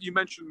that, you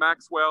mentioned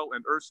Maxwell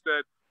and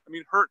Ørsted. I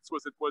mean, Hertz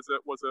was a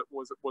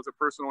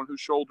person on whose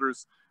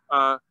shoulders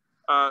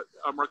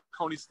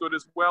Marconi stood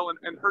as well,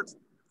 and Hertz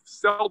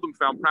seldom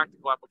found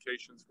practical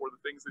applications for the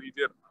things that he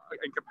did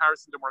in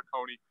comparison to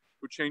Marconi,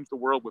 who changed the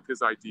world with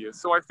his ideas.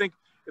 So I think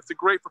it's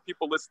great for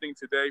people listening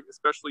today,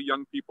 especially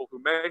young people who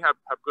may have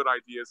good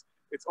ideas.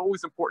 It's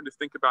always important to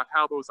think about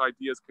how those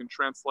ideas can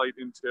translate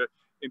into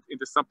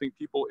something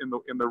people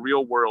in the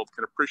real world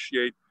can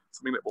appreciate,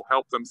 something that will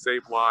help them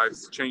save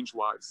lives, change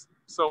lives.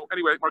 So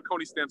anyway,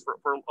 Marconi stands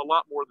for a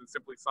lot more than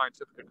simply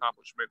scientific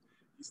accomplishment.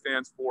 He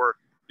stands for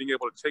being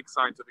able to take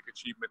scientific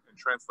achievement and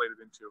translate it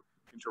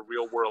into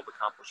real world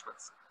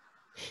accomplishments.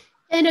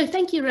 No,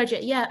 thank you, Roger.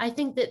 Yeah, I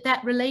think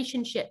that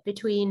relationship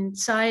between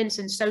science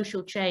and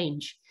social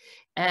change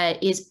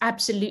is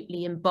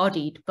absolutely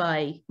embodied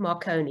by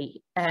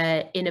Marconi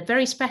in a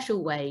very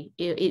special way.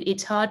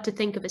 It's hard to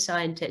think of a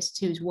scientist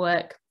whose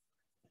work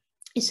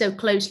is so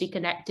closely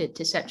connected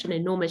to such an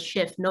enormous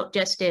shift, not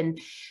just in,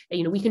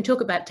 we can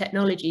talk about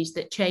technologies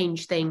that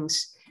change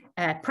things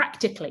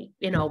practically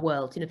in our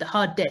world. The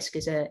hard disk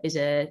is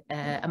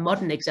a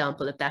modern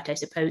example of that, I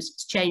suppose.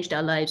 It's changed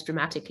our lives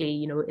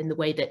dramatically, in the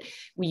way that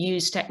we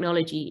use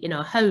technology in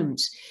our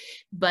homes.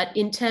 But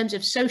in terms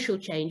of social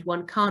change,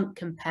 one can't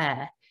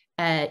compare,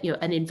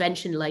 an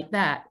invention like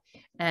that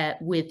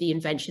with the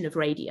invention of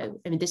radio.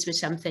 I mean, this was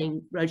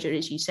something, Roger,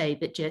 as you say,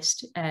 that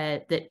just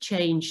that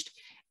changed,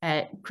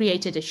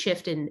 created a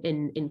shift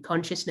in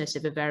consciousness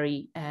of a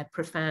very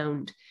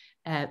profound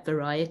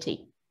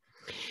variety.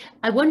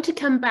 I want to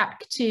come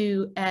back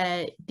to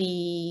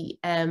the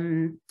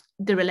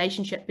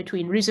relationship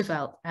between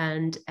Roosevelt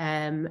and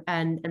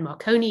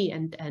Marconi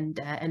and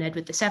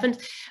Edward VII.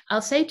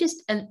 I'll say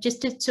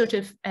just to sort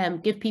of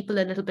give people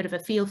a little bit of a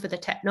feel for the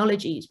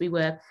technologies. We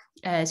were,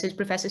 so as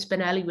Professor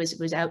Spinelli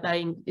was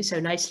outlining so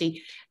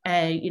nicely,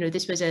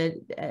 this was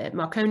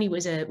Marconi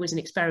was an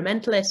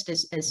experimentalist,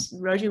 as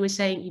Roger was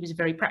saying. He was a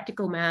very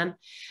practical man.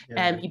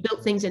 Yeah. He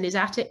built things in his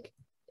attic.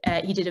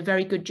 He did a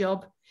very good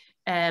job.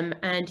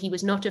 And he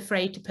was not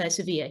afraid to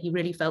persevere. He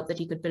really felt that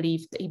he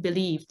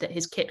believed that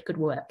his kit could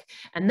work.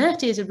 And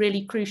that is a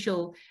really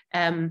crucial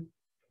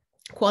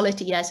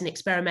quality as an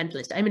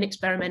experimentalist. I'm an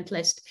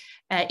experimentalist.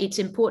 It's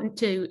important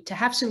to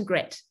have some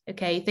grit.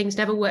 Okay, things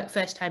never work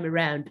first time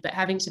around, but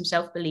having some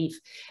self-belief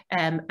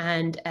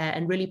and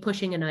really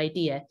pushing an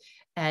idea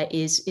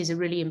is a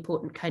really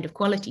important kind of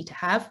quality to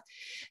have.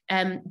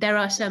 There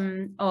are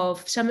some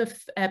of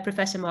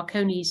Professor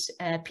Marconi's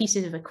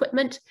pieces of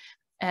equipment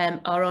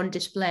are on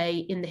display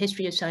in the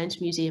History of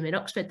Science Museum in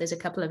Oxford. There's a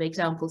couple of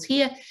examples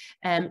here.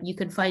 You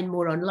can find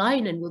more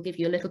online, and we'll give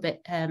you a little bit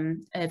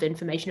of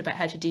information about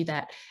how to do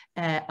that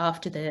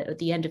after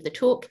the end of the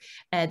talk.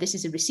 This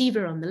is a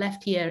receiver on the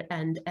left here,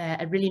 and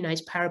a really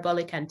nice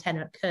parabolic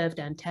antenna,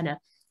 curved antenna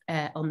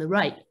on the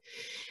right.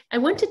 I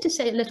wanted to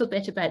say a little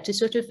bit about, to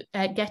sort of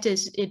get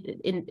us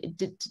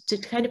to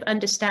kind of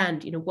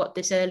understand, what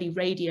this early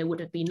radio would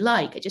have been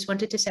like. I just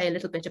wanted to say a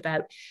little bit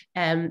about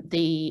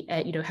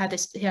how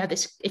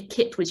this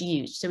kit was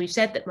used. So we've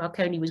said that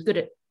Marconi was good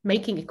at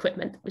making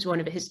equipment, was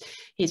one of his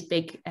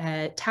big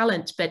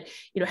talents, but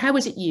how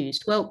was it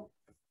used? Well,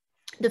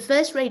 the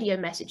first radio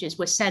messages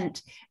were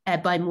sent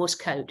by Morse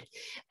code.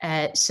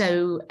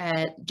 So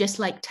just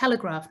like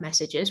telegraph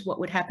messages, what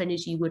would happen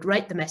is you would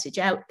write the message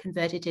out,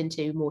 convert it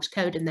into Morse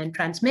code, and then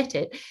transmit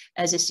it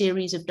as a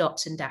series of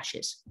dots and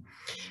dashes.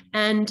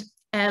 And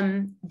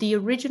the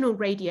original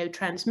radio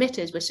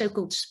transmitters were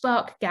so-called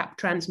spark gap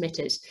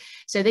transmitters.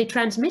 So they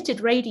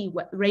transmitted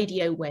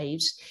radio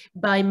waves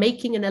by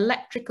making an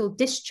electrical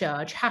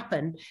discharge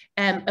happen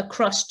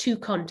across two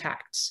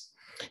contacts.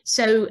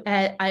 So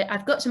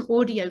I've got some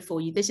audio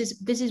for you. This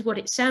is what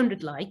it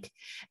sounded like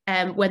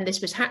when this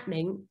was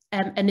happening.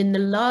 And in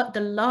the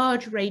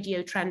large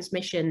radio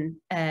transmission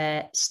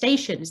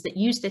stations that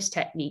use this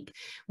technique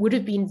would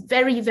have been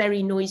very,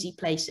 very noisy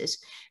places.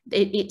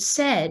 It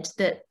said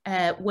that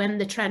when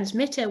the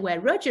transmitter where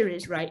Roger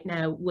is right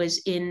now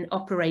was in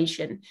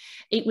operation,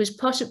 it was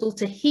possible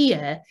to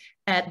hear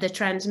the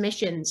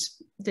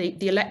transmissions,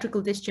 the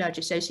electrical discharge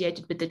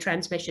associated with the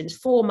transmissions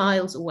 4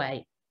 miles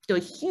away. There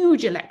were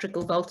huge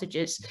electrical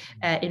voltages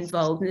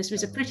involved, and this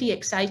was a pretty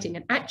exciting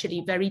and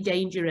actually very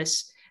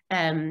dangerous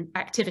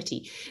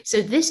activity.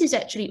 So this is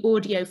actually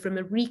audio from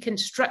a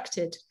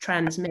reconstructed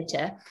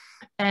transmitter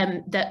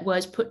that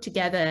was put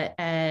together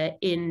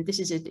this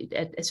is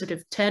a sort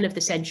of turn of the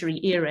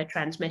century era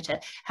transmitter.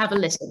 Have a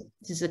listen.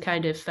 This is the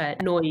kind of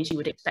noise you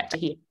would expect to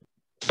hear.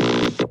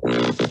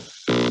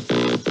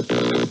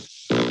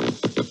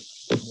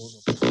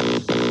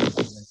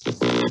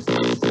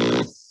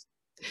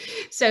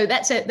 So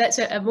that's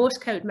a Morse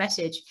code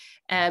message,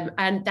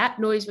 and that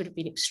noise would have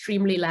been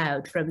extremely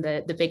loud from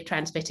the big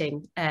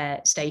transmitting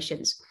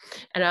stations.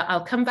 And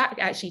I'll come back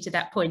actually to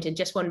that point in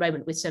just one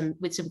moment with some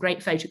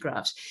great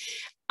photographs.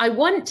 I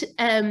want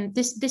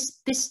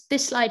this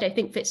slide, I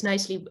think, fits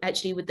nicely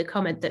actually with the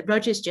comment that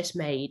Roger's just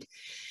made.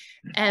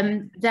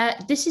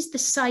 That this is the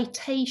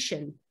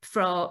citation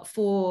for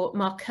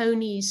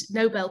Marconi's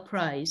Nobel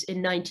Prize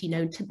in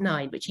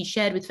 1909, which he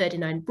shared with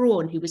Ferdinand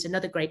Braun, who was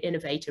another great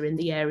innovator in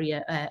the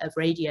area of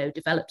radio,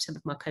 developed some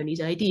of Marconi's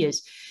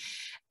ideas.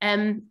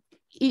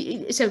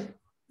 So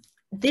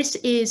this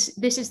is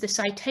the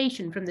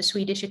citation from the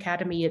Swedish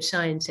Academy of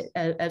Science,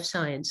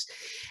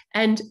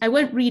 and I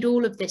won't read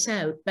all of this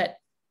out, but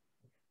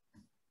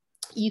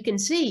you can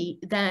see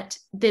that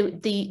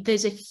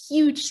there's a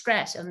huge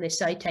stress on this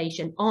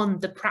citation on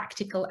the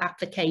practical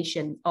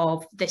application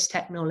of this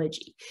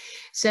technology.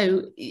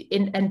 So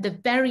in the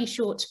very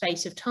short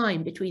space of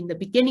time between the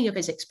beginning of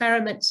his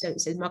experiment, so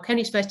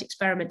Marconi's first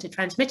experiment to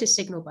transmit a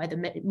signal by the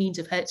means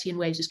of Hertzian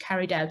waves was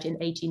carried out in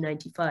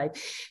 1895.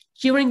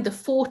 During the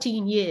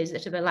 14 years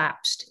that have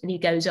elapsed, and he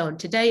goes on,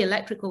 today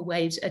electrical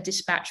waves are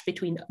dispatched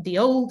between the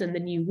old and the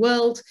new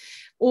world.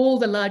 All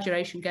the larger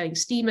ocean-going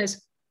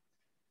steamers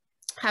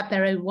have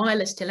their own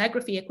wireless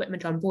telegraphy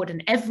equipment on board,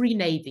 and every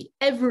navy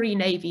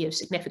of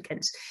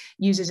significance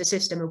uses a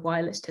system of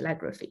wireless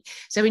telegraphy.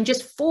 So in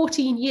just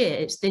 14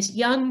 years, this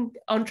young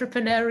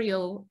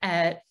entrepreneurial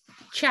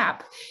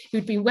chap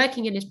who'd been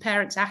working in his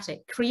parents'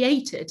 attic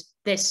created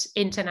this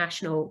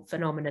international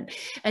phenomenon,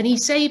 and he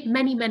saved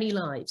many, many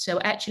lives. So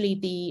actually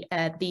the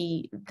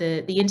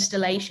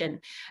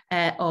installation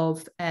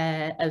of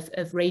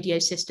radio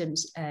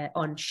systems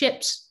on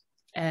ships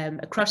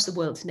across the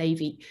world's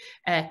navy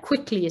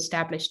quickly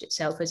established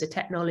itself as a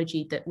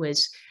technology that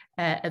was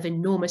of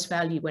enormous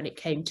value when it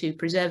came to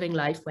preserving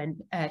life when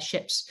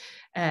ships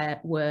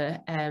were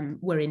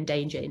in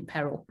danger, in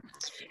peril.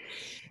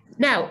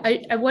 Now,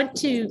 I want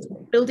to,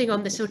 building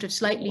on the sort of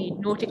slightly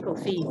nautical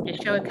theme, to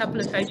show a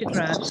couple of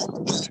photographs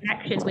in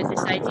connection with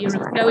this idea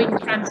of going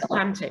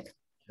transatlantic.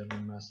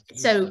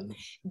 So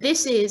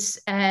this is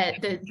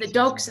the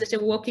dogs that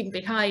are walking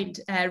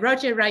behind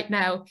Roger right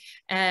now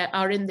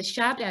are in the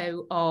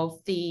shadow of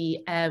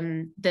the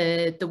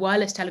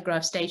wireless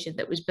telegraph station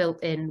that was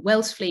built in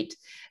Wellsfleet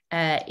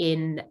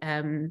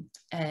on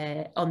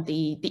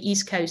the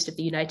east coast of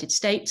the United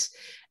States.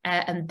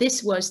 And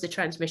this was the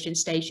transmission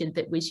station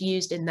that was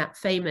used in that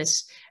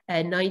famous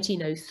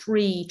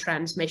 1903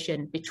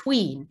 transmission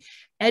between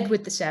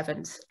Edward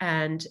VII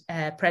and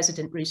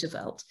President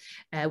Roosevelt,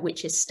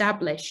 which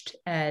established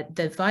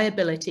the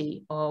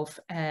viability of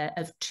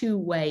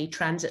two-way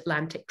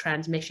transatlantic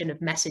transmission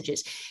of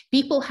messages.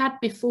 People had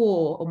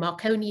before, or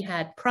Marconi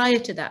had prior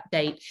to that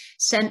date,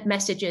 sent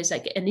messages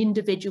like an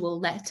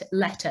individual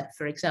letter,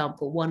 for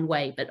example, one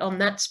way. But on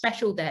that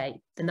special day,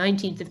 the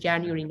 19th of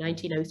January,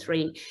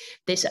 1903,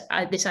 this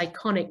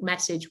iconic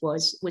message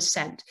was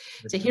sent.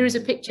 So here is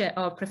a picture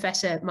of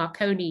Professor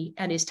Marconi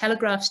and his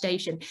telegraph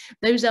station.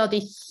 Those are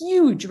the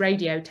huge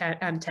radio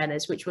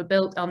antennas which were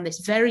built on this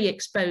very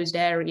exposed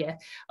area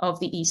of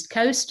the East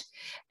Coast.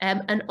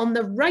 And on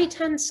the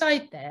right-hand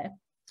side there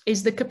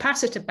is the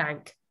capacitor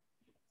bank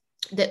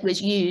that was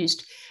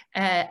used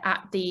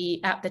at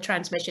the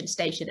transmission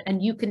station,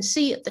 and you can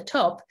see at the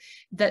top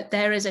that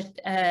there is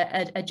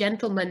a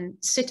gentleman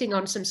sitting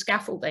on some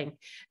scaffolding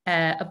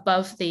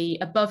above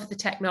the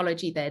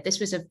technology there. This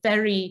was a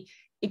very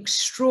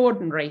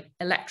extraordinary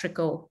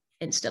electrical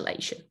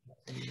installation.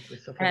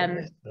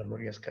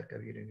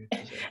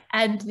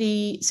 And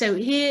so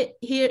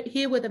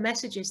here were the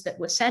messages that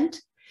were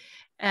sent.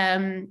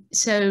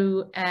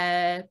 So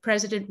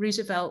President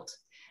Roosevelt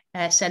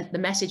sent the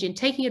message: in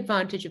taking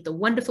advantage of the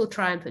wonderful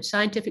triumph of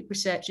scientific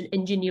research and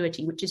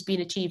ingenuity which has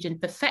been achieved in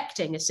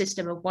perfecting a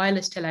system of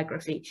wireless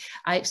telegraphy,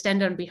 I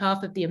extend on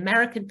behalf of the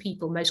American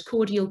people most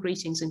cordial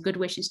greetings and good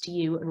wishes to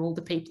you and all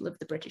the people of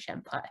the British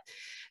Empire.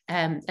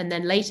 And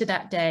then later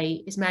that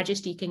day, His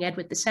Majesty King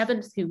Edward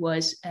VII, who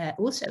was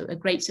also a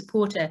great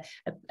supporter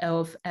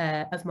of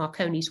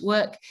Marconi's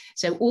work.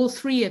 So all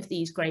three of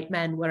these great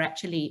men were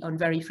actually on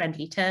very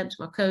friendly terms: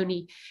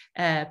 Marconi,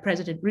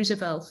 President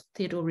Roosevelt,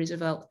 Theodore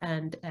Roosevelt,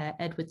 and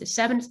Edward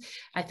VII.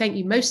 I thank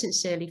you most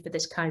sincerely for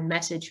this kind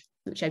message,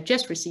 which I've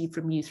just received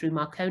from you through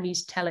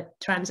Marconi's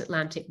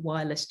transatlantic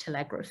wireless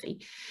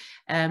telegraphy.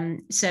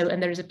 And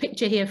there is a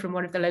picture here from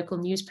one of the local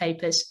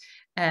newspapers,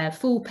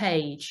 full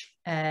page,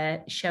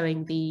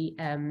 showing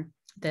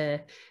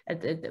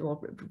or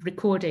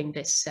recording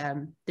this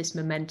this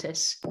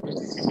momentous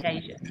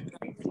occasion.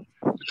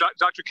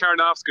 Dr.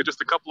 Karenowska,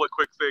 just a couple of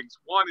quick things.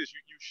 One is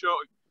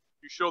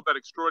you showed that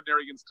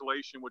extraordinary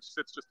installation which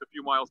sits just a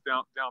few miles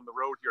down the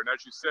road here, and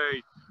as you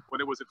say,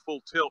 when it was at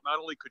full tilt, not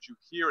only could you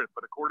hear it,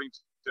 but according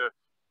to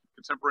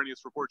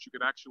contemporaneous reports, you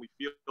could actually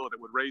feel it. It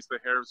would raise the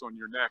hairs on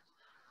your neck.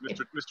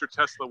 Mr.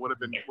 Tesla would have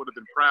been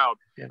proud.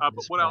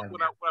 But what I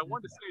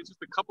wanted to say is,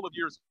 just a couple of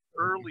years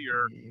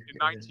earlier, in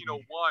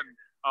 1901,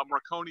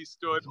 Marconi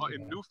stood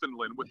in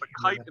Newfoundland with a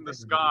kite in the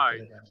sky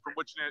from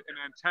which an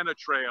antenna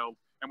trailed,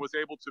 and was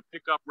able to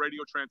pick up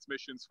radio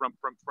transmissions from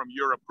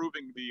Europe,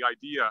 proving the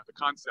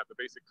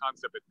basic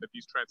concept that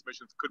these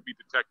transmissions could be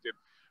detected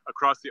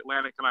across the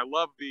Atlantic. And I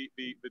love the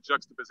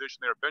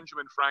juxtaposition there.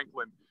 Benjamin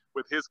Franklin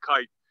with his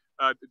kite,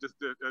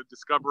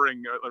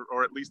 discovering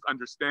or at least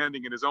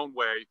understanding in his own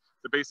way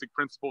the basic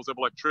principles of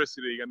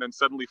electricity, and then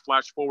suddenly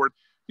flash forward.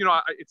 You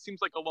know, it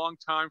seems like a long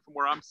time from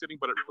where I'm sitting,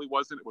 but it really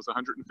wasn't. It was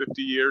 150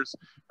 years.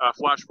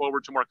 Flash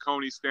forward to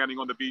Marconi standing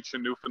on the beach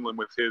in Newfoundland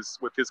with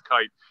his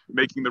kite,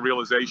 making the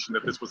realization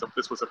that this was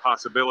a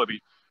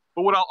possibility.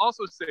 But what I'll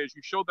also say is,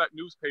 you showed that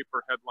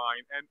newspaper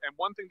headline, and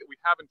one thing that we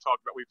haven't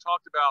talked about, we've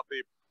talked about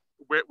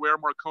where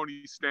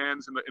Marconi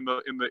stands in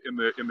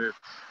the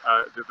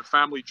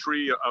family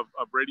tree of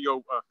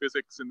radio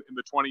physics in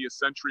the 20th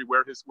century,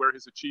 where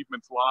his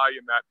achievements lie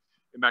in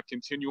that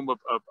continuum of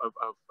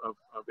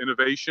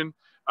innovation,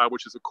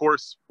 which is of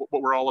course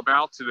what we're all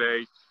about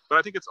today. But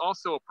I think it's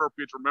also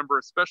appropriate to remember,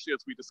 especially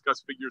as we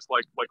discuss figures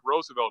like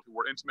Roosevelt, who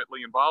were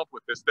intimately involved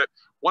with this, that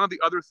one of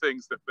the other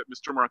things that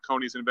Mr.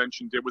 Marconi's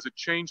invention did was it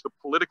changed the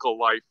political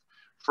life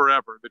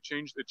forever. It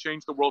changed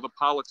the world of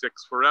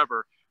politics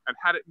forever. And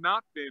had it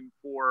not been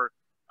for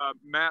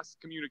mass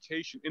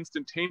communication,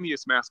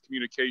 instantaneous mass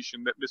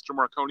communication that Mr.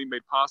 Marconi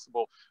made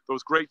possible,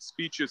 those great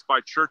speeches by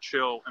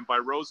Churchill and by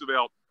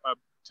Roosevelt,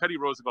 Teddy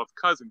Roosevelt's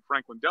cousin,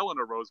 Franklin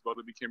Delano Roosevelt,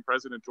 who became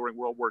president during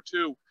World War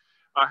II,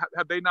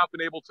 had they not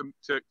been able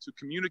to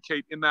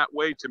communicate in that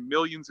way to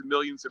millions and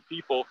millions of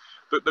people,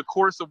 the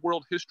course of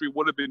world history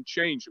would have been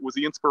changed. It was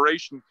the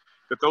inspiration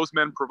that those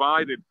men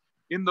provided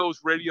in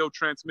those radio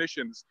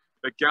transmissions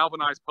that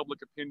galvanized public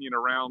opinion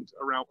around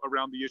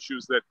the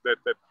issues that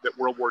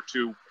World War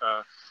II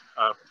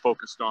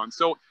focused on.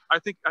 So I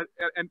think,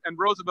 and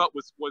Roosevelt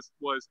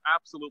was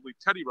absolutely,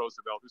 Teddy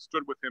Roosevelt, who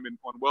stood with him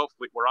on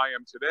Wellfleet, where I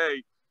am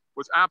today,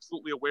 was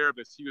absolutely aware of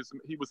this.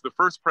 He was the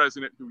first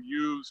president who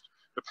used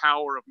the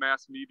power of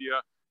mass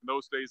media. In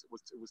those days, it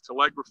was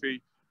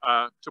telegraphy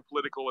to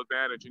political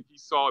advantage, and he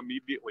saw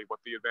immediately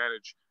what the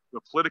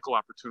political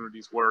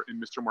opportunities were in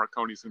Mr.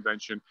 Marconi's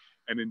invention,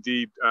 and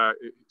indeed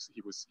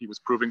he was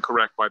proven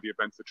correct by the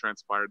events that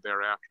transpired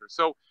thereafter.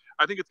 So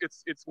I think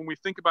it's when we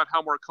think about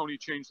how Marconi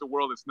changed the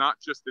world, it's not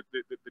just the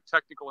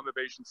technical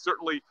innovation.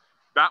 Certainly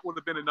that would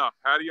have been enough.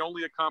 Had he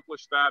only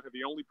accomplished that, had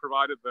he only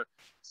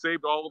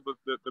saved all of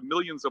the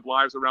millions of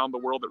lives around the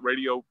world that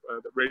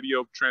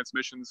radio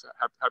transmissions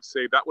have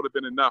saved, that would have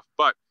been enough.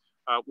 But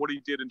what he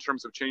did in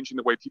terms of changing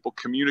the way people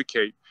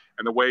communicate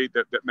and the way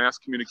that mass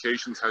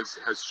communications has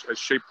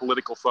shaped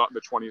political thought in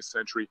the 20th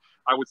century,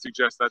 I would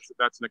suggest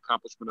that's an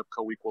accomplishment of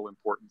co-equal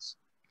importance.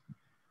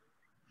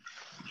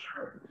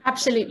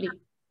 Absolutely.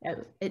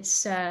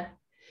 It's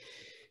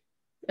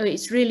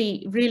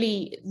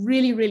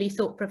really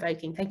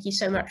thought-provoking. Thank you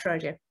so much,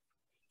 Roger.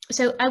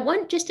 So I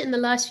want, just in the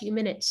last few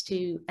minutes,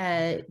 to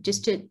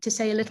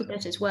say a little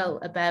bit as well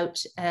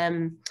about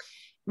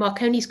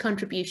Marconi's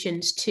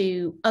contributions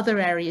to other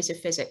areas of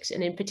physics,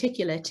 and in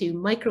particular to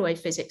microwave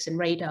physics and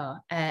radar,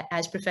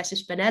 as Professor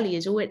Spinelli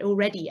has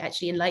already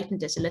actually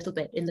enlightened us a little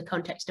bit in the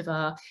context of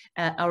our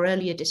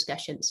earlier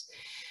discussions.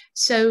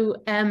 So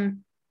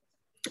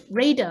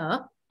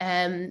radar,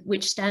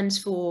 which stands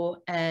for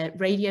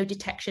radio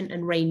detection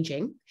and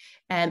ranging,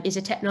 is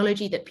a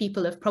technology that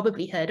people have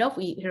probably heard of.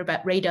 We hear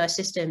about radar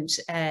systems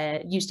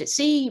used at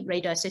sea,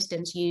 radar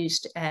systems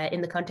used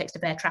in the context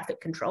of air traffic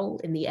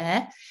control in the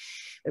air.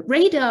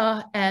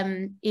 Radar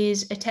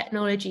is a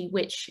technology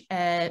which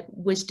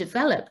was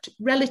developed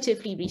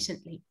relatively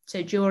recently,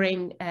 so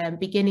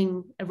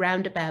beginning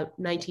around about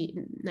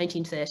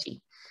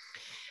 1930.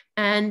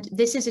 And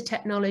this is a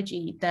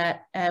technology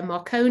that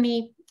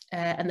Marconi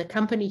and the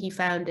company he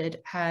founded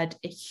had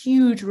a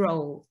huge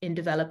role in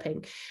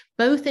developing,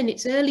 both in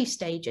its early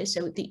stages.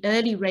 So the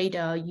early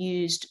radar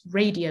used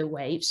radio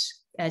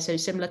waves, so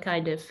similar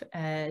kind of,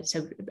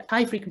 so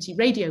high frequency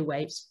radio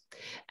waves.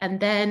 And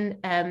then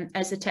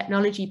as the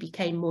technology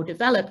became more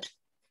developed,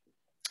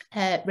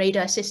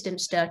 radar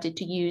systems started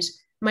to use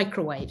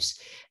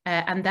microwaves,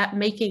 and that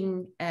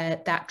making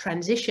that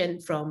transition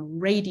from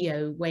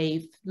radio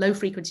wave, low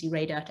frequency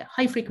radar to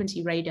high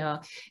frequency radar,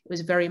 it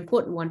was a very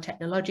important one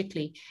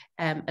technologically,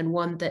 and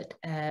one that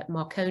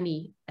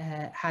Marconi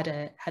had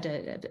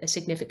a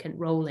significant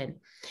role in.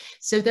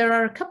 So there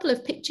are a couple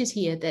of pictures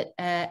here that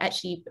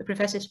actually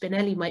Professor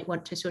Spinelli might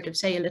want to sort of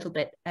say a little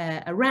bit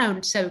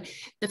around. So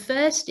the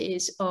first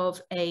is of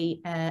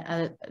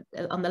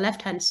on the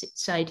left-hand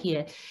side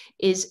here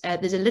is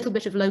there's a little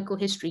bit of local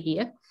history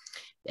here.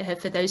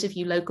 For those of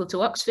you local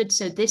to Oxford,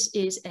 so this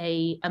is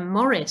a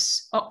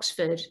Morris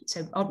Oxford,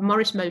 so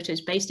Morris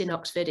Motors based in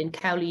Oxford in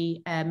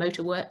Cowley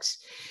Motor Works.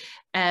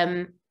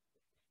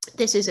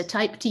 This is a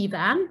Type T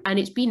van, and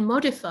it's been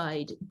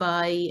modified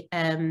by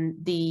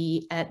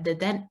the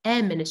then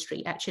Air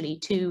Ministry actually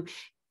to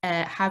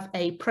have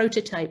a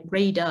prototype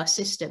radar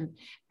system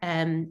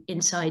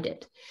inside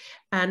it.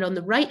 And on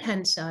the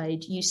right-hand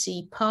side, you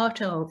see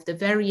part of the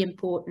very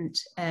important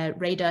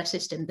radar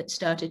system that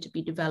started to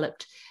be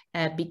developed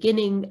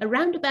beginning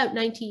around about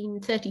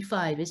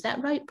 1935. Is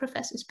that right,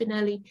 Professor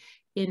Spinelli,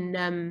 in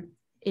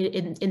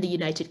the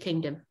United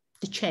Kingdom,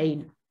 the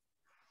chain?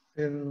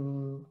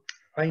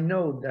 I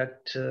know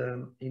that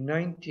in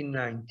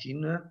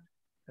 1919,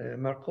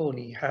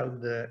 Marconi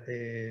held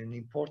an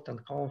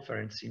important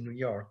conference in New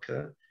York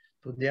to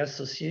the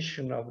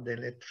Association of the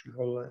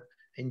Electrical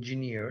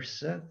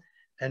Engineers,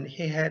 and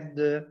he had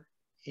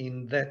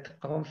in that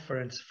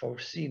conference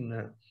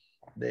foreseen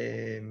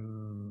the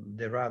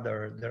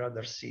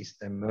radar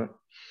system.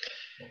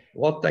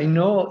 What I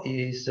know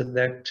is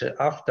that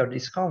after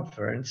this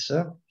conference,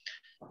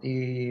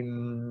 he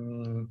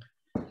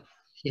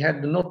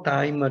had no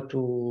time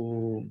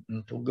to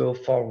go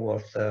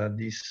forward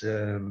these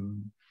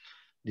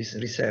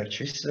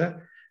researches,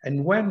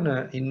 and when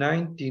in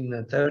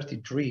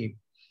 1933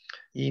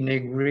 he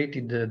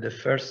inaugurated the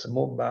first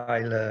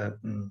mobile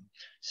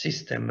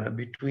system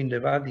between the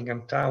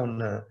Vatican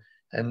town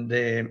and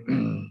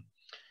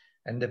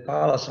the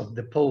Palace of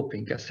the Pope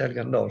in Castel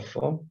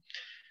Gandolfo.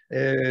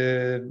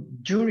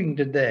 During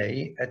the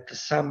day, at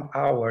some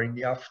hour in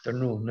the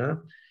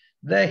afternoon,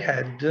 they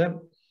had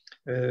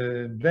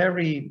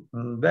very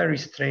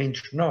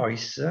strange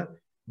noise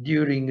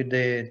during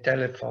the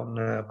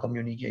telephone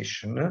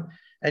communication.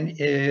 And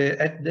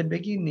at the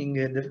beginning,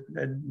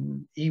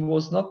 he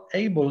was not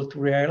able to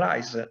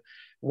realize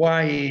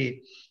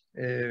why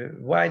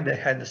they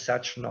had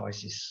such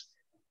noises.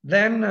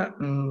 Then,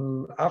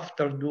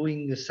 after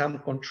doing some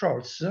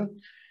controls,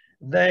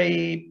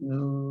 they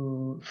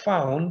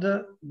found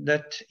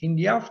that in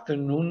the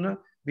afternoon,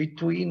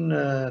 between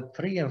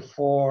 3 and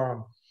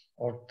 4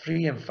 or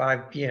 3 and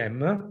 5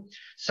 p.m.,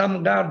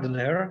 some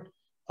gardener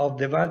of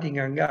the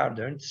Vatican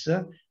Gardens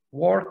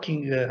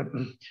working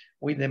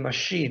with a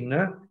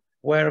machine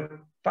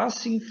were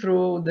passing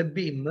through the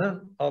beam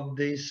of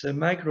this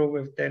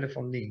microwave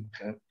telephone link.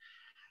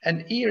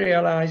 And he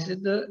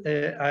realized,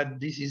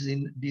 this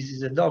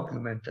is a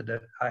document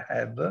that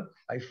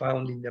I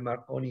found in the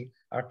Marconi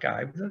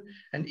archive,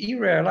 and he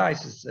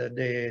realizes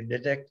the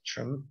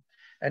detection,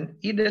 and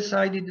he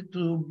decided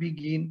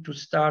to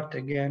start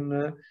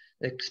again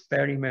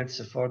experiments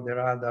for the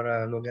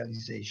radar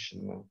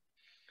localization.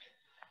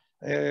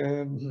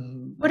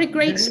 What a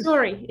great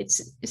story!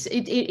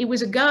 It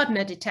was a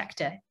Gardner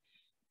detector.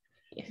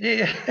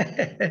 Yeah.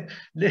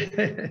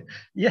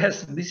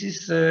 Yes, this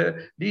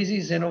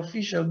is an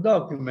official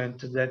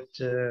document that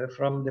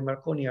from the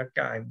Marconi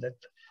archive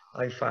that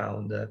I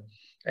found,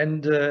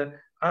 and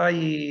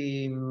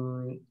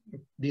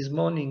this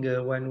morning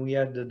when we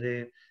had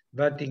the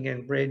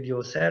Vatican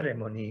radio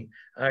ceremony,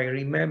 I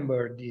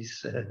remember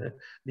this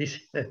this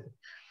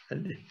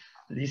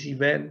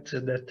event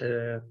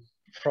that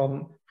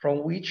from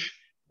which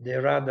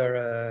the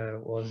radar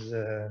was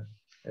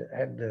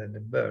had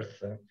the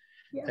birth.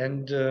 Yeah.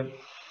 And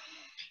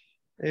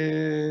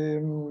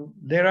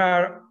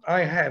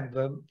I have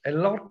a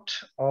lot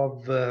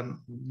of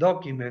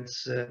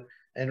documents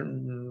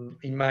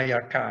in my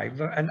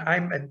archive, and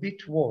I'm a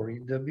bit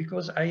worried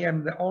because I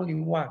am the only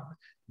one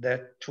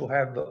that to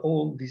have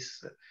all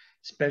these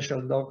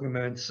special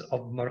documents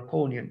of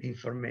Marconian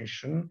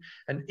information.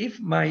 And if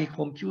my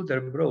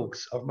computer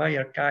breaks or my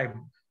archive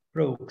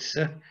breaks,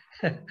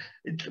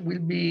 it will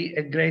be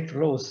a great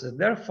loss.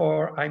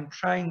 Therefore, I'm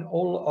trying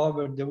all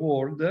over the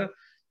world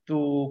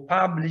to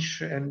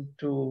publish and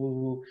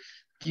to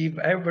give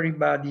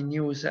everybody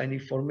news and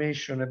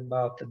information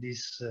about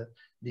these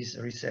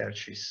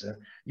researches.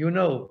 You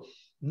know,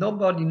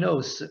 nobody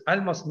knows,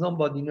 almost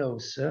nobody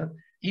knows,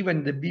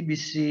 even the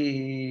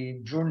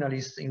BBC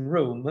journalist in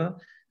Rome,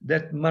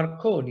 that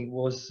Marconi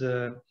was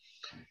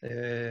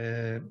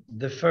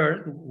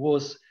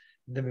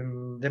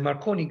the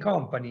Marconi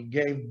company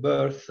gave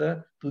birth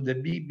to the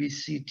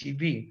BBC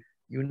TV.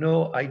 You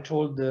know, I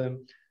told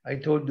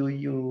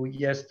you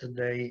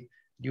yesterday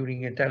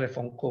during a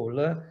telephone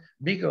call,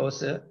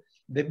 because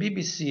the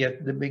BBC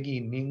at the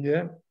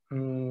beginning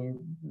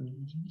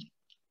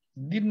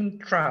didn't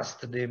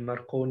trust the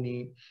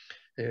Marconi,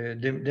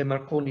 the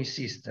Marconi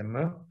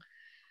system,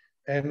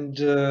 and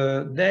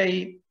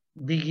they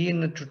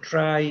begin to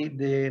try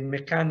the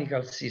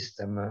mechanical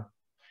system.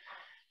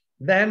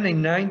 Then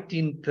in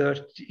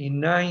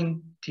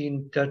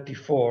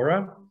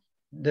 1934,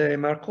 the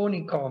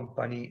Marconi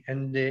company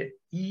and the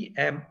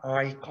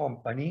EMI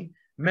company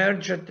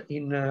merged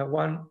in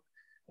one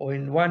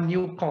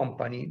new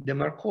company, the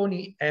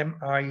Marconi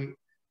MI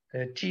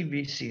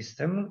TV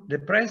system. The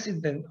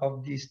president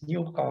of this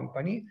new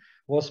company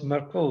was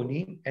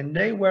Marconi, and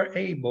they were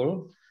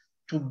able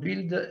to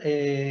build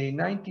in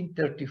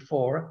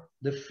 1934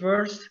 the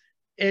first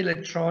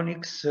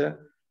electronics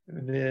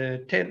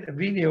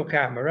video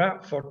camera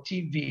for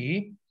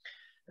TV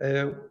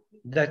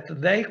that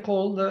they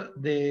called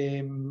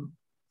the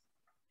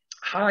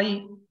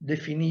high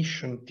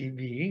definition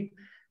TV,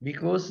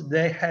 because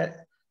they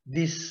had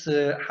this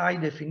high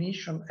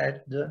definition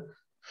at the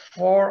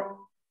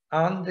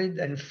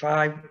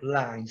 405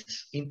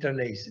 lines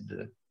interlaced.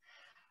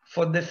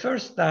 For the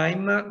first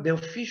time, the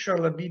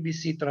official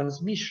BBC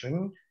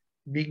transmission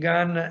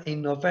began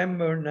in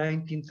November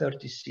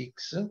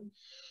 1936,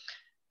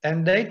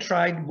 and they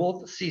tried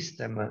both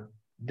systems,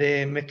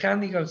 the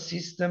mechanical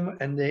system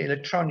and the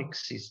electronic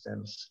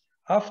systems.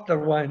 After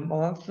 1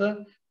 month,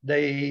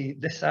 they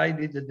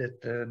decided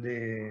that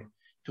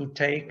to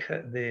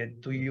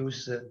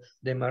use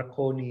the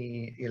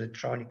Marconi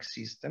electronic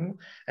system,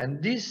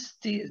 and this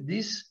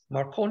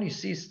Marconi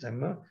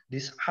system,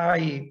 this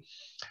high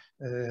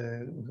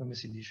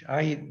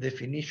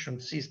definition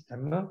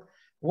system,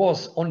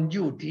 was on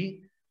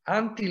duty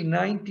until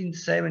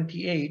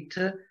 1978,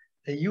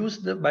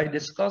 used by the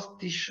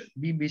Scottish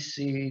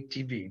BBC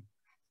TV.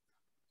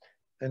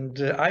 And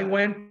I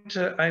went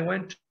to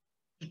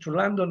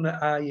London.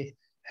 I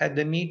had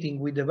a meeting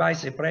with the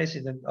vice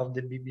president of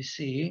the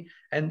BBC,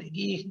 and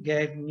he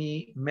gave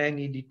me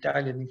many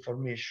detailed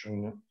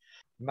information.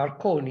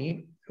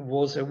 Marconi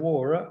was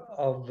aware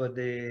of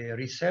the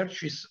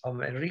researches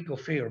of Enrico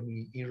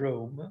Fermi in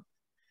Rome,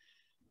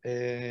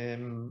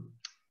 and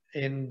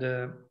in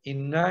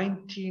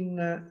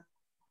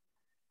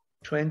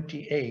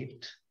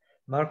 1928,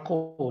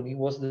 Marconi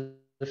was the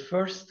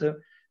first,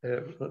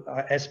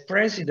 as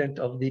president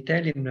of the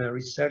Italian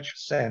Research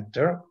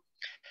Center,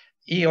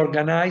 he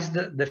organized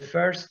the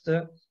first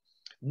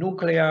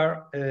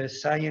nuclear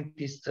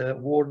scientist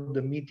world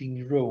meeting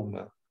in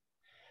Rome.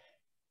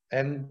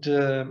 And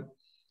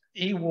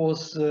he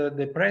was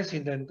the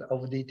president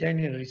of the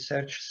Italian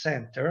Research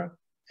Center,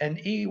 and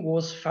he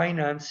was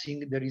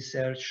financing the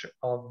research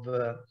of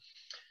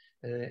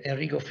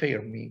Enrico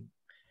Fermi.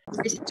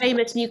 This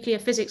famous nuclear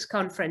physics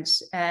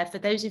conference, for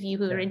those of you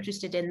who are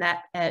interested in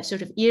that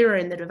sort of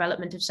era in the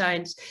development of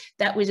science,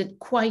 that was a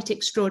quite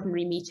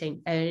extraordinary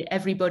meeting.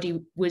 Everybody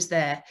was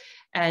there,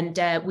 and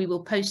we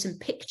will post some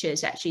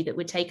pictures actually that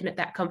were taken at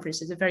that conference.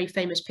 There's a very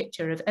famous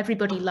picture of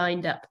everybody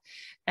lined up,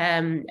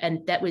 and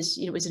that was,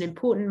 it was an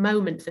important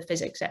moment for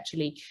physics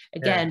actually,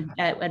 again,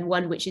 and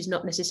one which is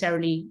not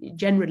necessarily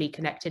generally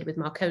connected with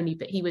Marconi,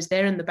 but he was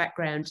there in the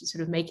background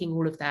sort of making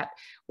all of that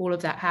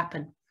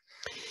happen.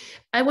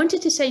 I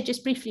wanted to say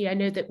just briefly, I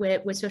know that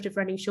we're sort of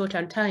running short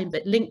on time,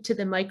 but linked to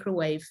the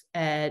microwave,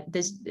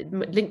 there's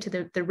linked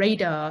to the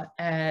radar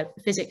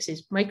physics,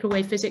 is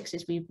microwave physics,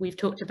 as we've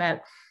talked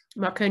about.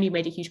 Marconi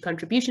made a huge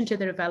contribution to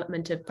the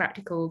development of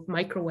practical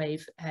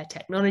microwave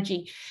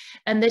technology.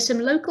 And there's some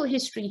local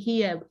history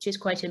here, which is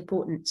quite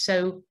important.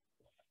 So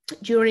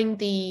during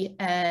the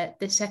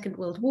Second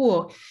World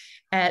War,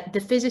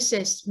 the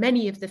physicists,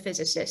 many of the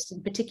physicists,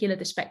 in particular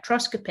the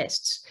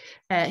spectroscopists,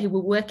 who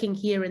were working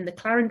here in the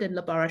Clarendon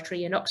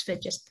laboratory in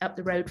Oxford, just up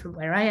the road from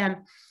where I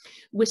am,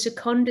 were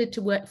seconded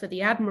to work for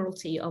the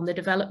Admiralty on the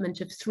development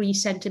of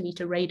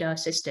 3-centimeter radar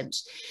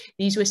systems.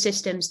 These were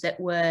systems that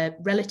were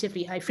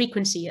relatively high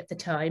frequency at the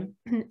time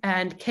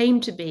and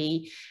came to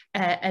be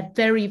a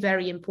very,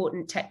 very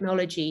important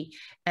technology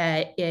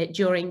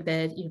during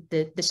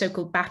the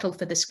so-called battle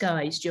for the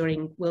skies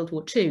during World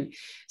War II.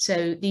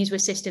 So these were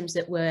systems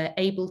that were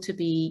able to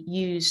be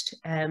used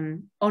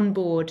on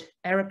board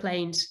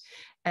aeroplanes,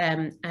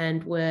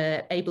 and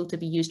were able to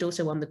be used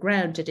also on the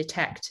ground to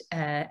detect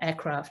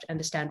aircraft,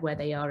 understand where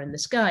they are in the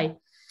sky.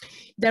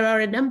 There are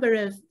a number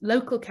of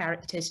local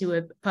characters who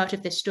are part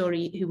of this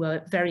story who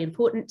are very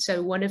important.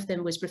 So one of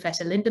them was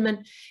Professor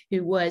Lindemann,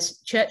 who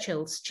was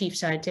Churchill's chief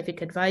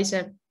scientific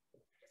advisor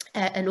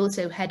and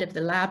also head of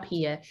the lab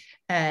here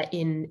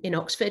in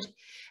Oxford.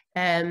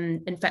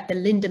 In fact, the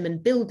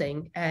Lindemann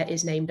building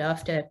is named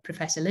after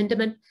Professor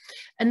Lindemann.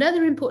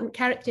 Another important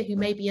character who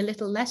may be a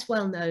little less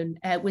well known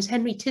was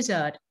Henry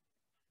Tizard.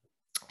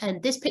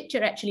 And this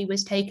picture actually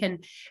was taken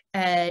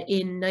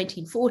in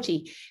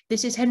 1940.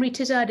 This is Henry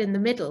Tizard in the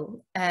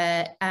middle,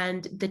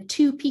 and the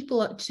two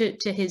people to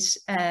his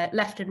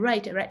left and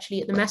right are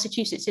actually at the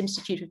Massachusetts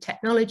Institute of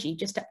Technology,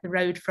 just up the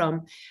road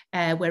from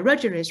where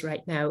Roger is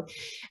right now.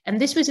 And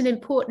this was an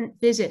important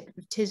visit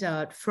of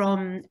Tizard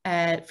from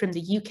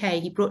the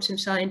UK. He brought some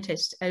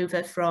scientists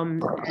over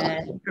from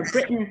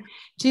Britain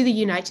to the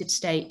United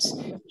States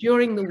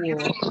during the war.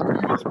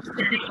 This was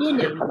the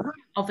beginning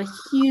of a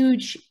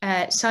huge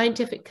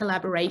scientific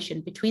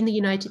collaboration between the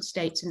United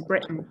States and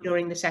Britain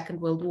during the Second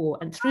World War.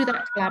 And through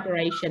that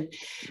collaboration,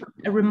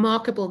 a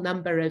remarkable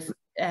number of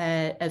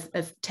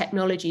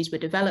technologies were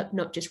developed,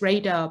 not just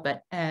radar,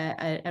 but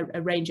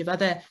a range of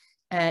other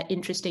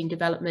interesting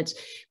developments.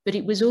 But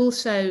it was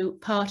also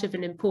part of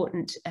an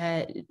important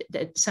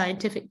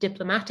scientific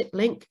diplomatic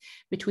link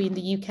between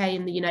the UK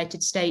and the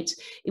United States.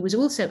 It was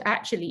also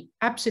actually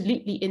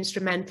absolutely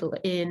instrumental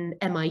in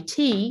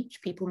MIT,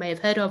 which people may have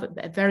heard of,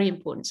 a very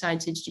important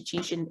science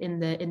institution in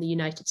the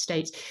United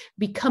States,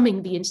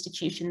 becoming the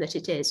institution that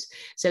it is.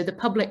 So the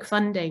public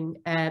funding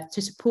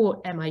to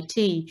support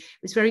MIT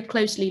was very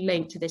closely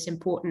linked to this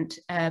important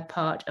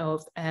part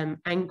of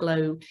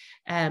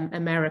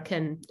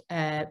Anglo-American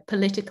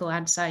political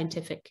and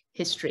scientific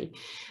history.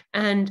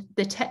 And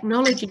the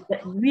technology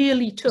that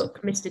really took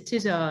Mr.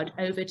 Tizard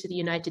over to the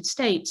United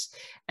States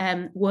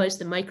was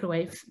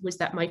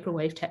that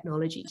microwave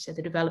technology. So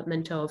the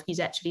development of, he's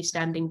actually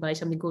standing by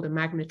something called a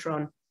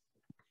magnetron,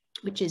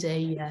 which is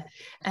a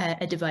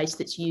device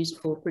that's used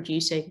for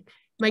producing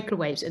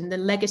microwaves. And the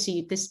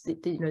legacy, this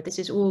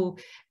is all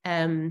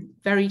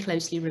very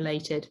closely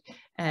related,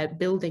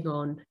 building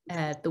on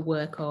the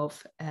work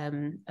of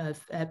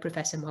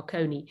Professor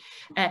Marconi.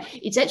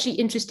 It's actually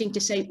interesting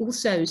to say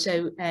also,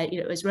 so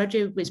as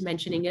Roger was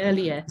mentioning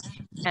earlier,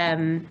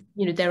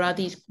 there are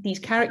these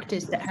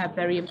characters that have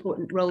very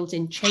important roles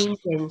in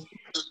changing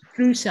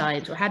through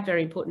science, or had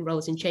very important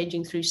roles in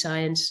changing through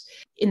science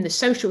in the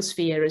social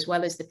sphere as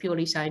well as the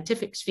purely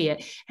scientific sphere.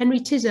 Henry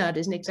Tizard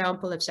is an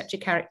example of such a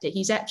character.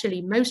 He's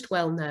actually most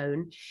well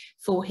known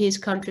for his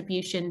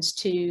contributions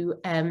to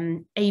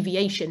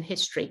aviation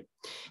history.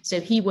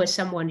 So he was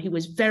someone who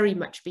was very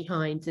much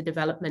behind the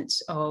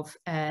developments of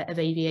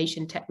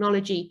aviation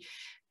technology.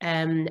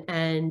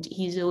 And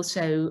he's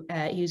also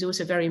he was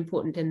also very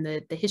important in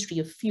the history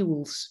of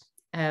fuels.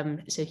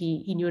 So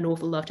he knew an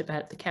awful lot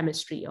about the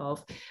chemistry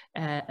of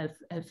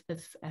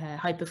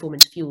high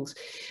performance fuels.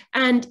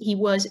 And he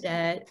was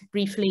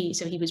briefly,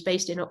 so he was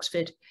based in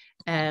Oxford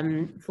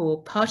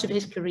for part of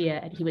his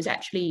career, and he was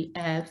actually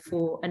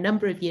for a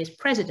number of years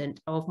president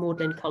of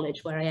Magdalen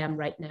College, where I am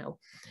right now.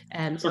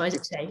 So as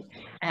I say,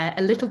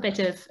 a little bit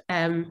of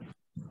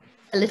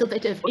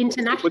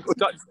international.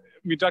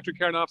 Dr.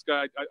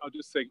 Karenowska, I'll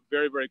just say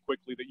very, very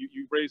quickly that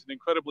you raised an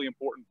incredibly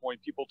important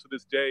point. People to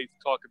this day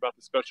talk about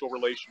the special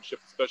relationship,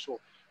 the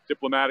special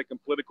diplomatic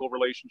and political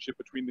relationship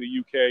between the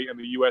UK and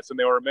the US, and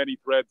there are many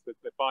threads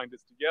that bind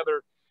us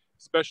together,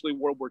 especially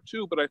World War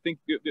II. But I think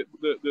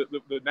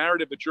the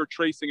narrative that you're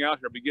tracing out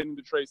here, beginning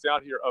to trace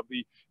out here, of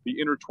the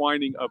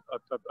intertwining of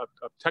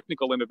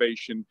technical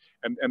innovation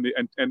and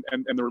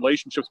the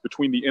relationships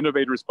between the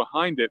innovators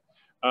behind it,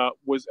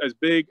 was as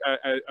big,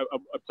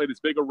 played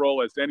as big a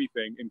role as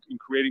anything in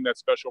creating that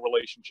special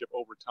relationship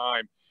over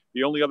time.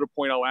 The only other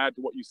point I'll add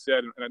to what you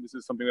said, and this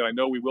is something that I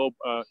know we will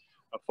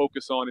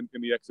focus on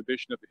in the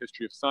exhibition at the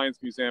History of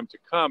Science Museum to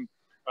come,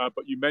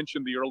 but you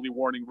mentioned the early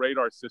warning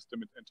radar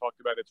system and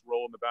talked about its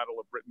role in the Battle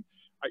of Britain.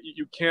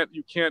 You can't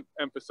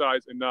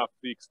emphasize enough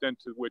the extent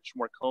to which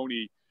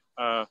Marconi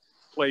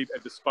played a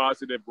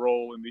dispositive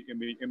role in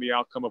the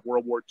outcome of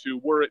World War II.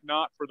 Were it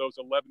not for those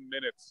 11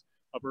 minutes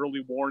of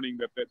early warning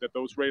that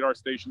those radar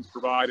stations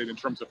provided in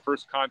terms of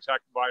first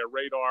contact via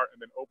radar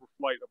and then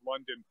overflight of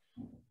London,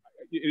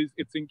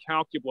 it's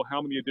incalculable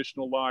how many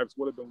additional lives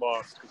would have been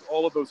lost, because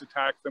all of those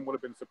attacks then would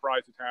have been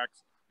surprise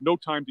attacks, no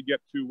time to get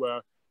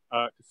to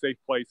safe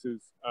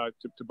places,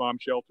 to bomb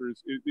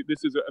shelters.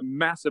 This is a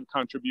massive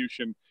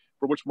contribution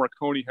for which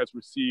Marconi has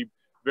received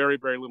very,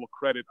 very little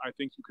credit. I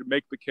think you could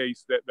make the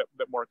case that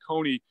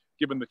Marconi,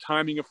 given the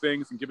timing of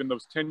things and given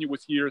those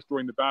tenuous years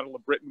during the Battle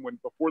of Britain,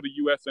 before the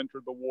U.S.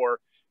 entered the war,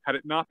 had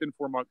it not been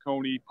for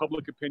Marconi,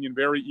 public opinion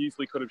very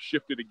easily could have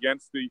shifted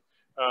against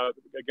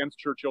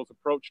Churchill's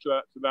approach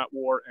to that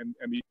war, and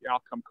the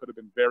outcome could have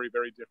been very,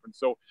 very different.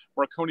 So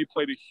Marconi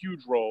played a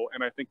huge role,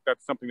 and I think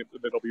that's something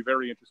that'll be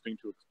very interesting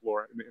to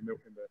explore in the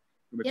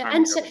yeah,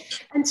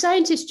 and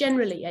scientists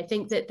generally, I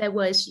think that there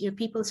was,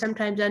 people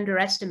sometimes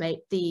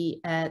underestimate the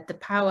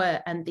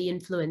power and the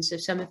influence of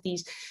some of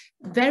these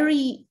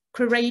very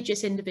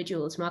courageous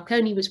individuals.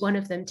 Marconi was one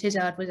of them.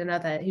 Tizard was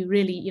another, who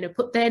really,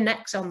 put their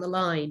necks on the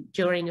line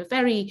during a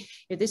very,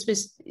 these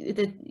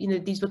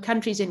were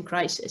countries in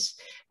crisis.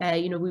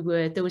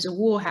 There was a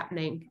war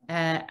happening,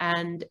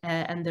 and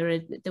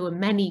there were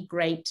many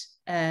great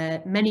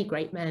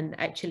men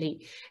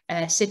actually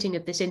sitting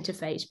at this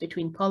interface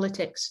between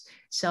politics,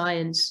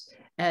 science,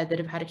 that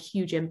have had a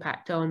huge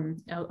impact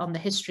on the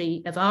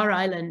history of our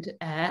island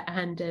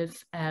and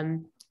of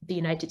the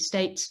United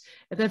States,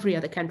 of every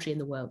other country in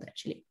the world,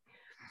 actually.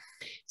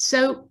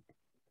 So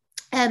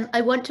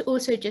I want to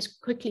also just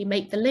quickly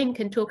make the link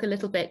and talk a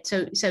little bit.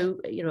 So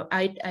you know,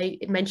 I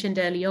mentioned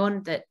early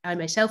on that I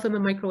myself am a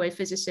microwave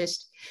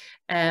physicist.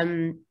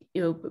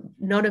 You know,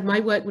 none of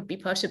my work would be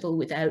possible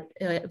without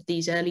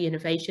these early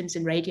innovations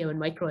in radio and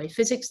microwave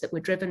physics that were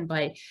driven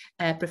by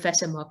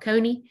Professor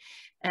Marconi.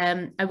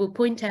 I will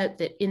point out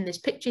that in this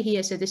picture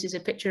here, so this is a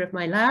picture of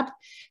my lab,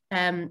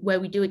 where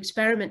we do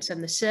experiments on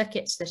the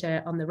circuits that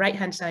are on the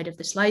right-hand side of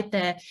the slide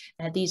there.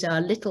 These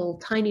are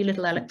tiny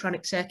little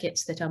electronic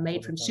circuits that are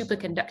made from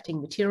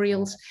superconducting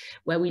materials,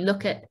 where we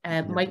look at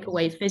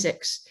microwave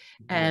physics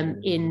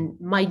in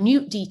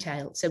minute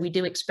detail. So we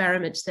do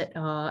experiments that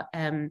are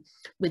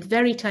with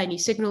very tiny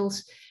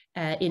signals,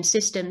 in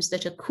systems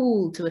that are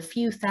cooled to a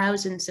few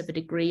thousandths of a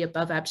degree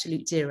above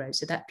absolute zero.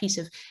 So that piece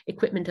of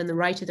equipment on the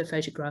right of the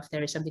photograph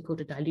there is something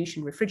called a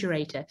dilution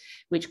refrigerator,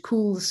 which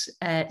cools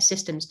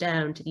systems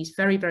down to these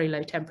very, very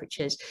low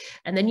temperatures.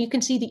 And then you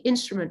can see the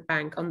instrument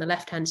bank on the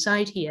left-hand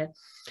side here.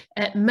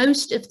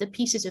 Most of the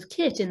pieces of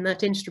kit in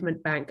that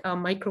instrument bank are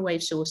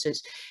microwave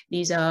sources.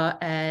 These are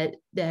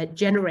the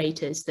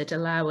generators that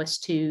allow us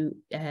to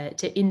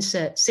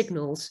insert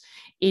signals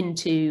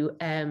into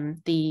our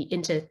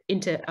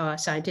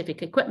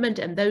scientific equipment,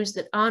 and those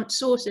that aren't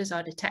sources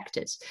are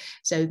detectors.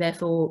 So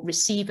therefore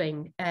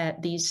receiving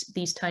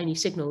these tiny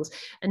signals.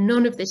 And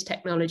none of this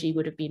technology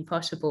would have been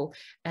possible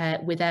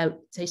without,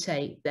 they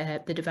say,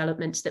 the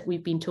developments that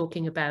we've been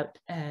talking about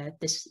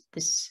this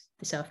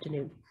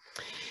afternoon.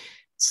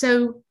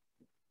 So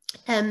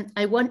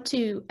I want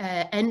to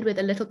end with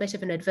a little bit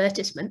of an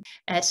advertisement.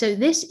 So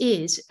this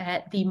is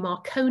the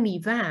Marconi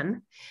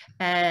van.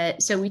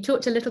 So we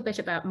talked a little bit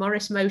about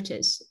Morris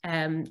Motors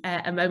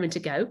a moment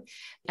ago.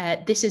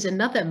 This is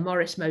another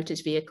Morris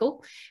Motors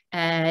vehicle.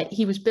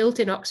 He was built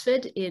in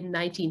Oxford in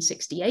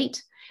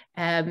 1968.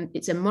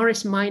 It's a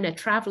Morris Minor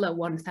Traveller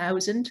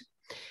 1000.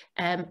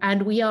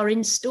 And we are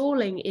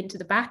installing into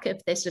the back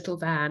of this little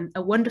van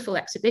a wonderful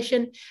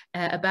exhibition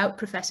about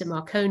Professor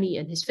Marconi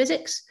and his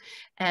physics.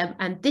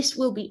 And this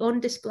will be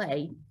on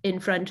display in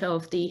front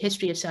of the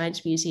History of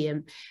Science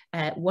Museum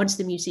once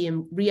the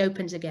museum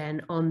reopens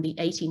again on the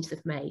 18th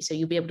of May. So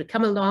you'll be able to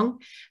come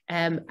along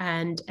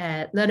and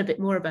learn a bit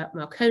more about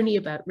Marconi,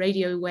 about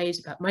radio waves,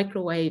 about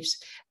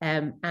microwaves,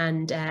 and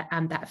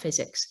that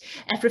physics.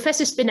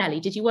 Professor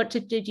Spinelli, did you want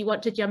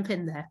to jump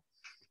in there?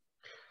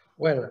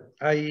 Well,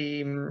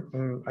 I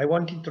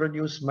want to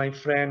introduce my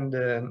friend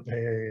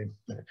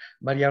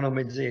Mariano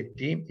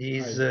Mezzetti.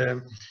 He's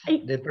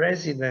the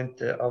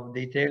president of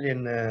the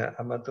Italian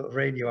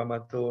Radio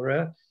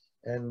Amateur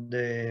and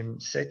the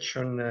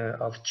section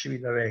of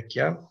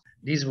Civitavecchia.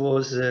 This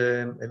was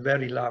a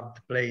very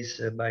loved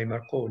place by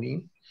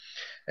Marconi,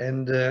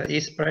 and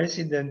he's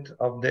president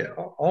of the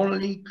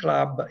only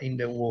club in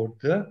the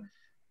world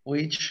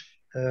which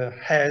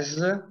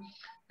has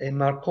a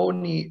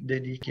Marconi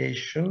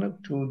dedication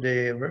to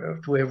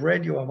a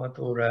radio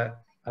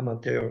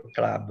amateur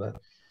club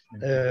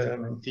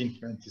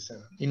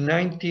in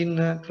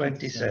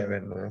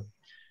 1927.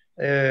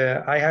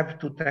 I have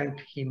to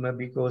thank him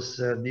because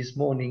this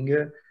morning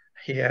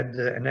he did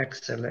an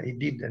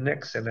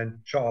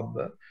excellent job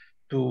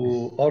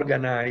to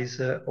organize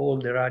all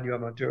the radio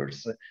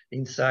amateurs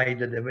inside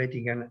the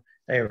Vatican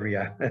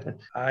area.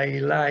 I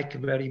like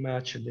very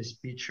much this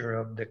picture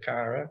of the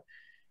car,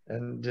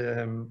 and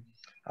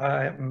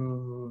I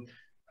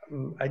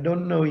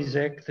don't know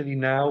exactly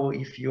now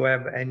if you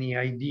have any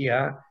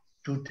idea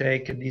to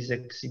take this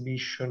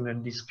exhibition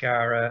and this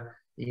car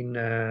in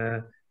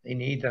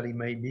Italy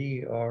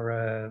maybe,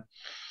 or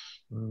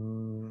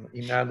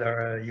in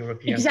other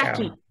European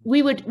exactly. countries.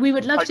 We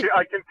would love to.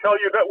 I can tell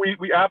you that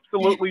we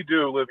absolutely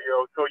do,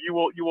 Livio. So you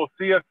will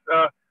see us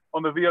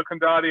on the Via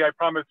Condati, I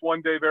promise,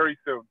 one day very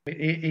soon.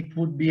 It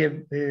would be a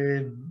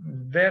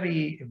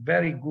very,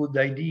 very good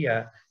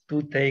idea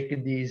to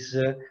take this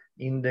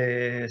in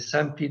the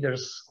St.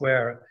 Peter's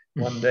Square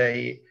one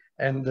day,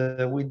 and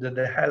with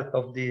the help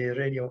of the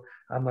radio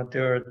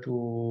amateur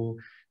to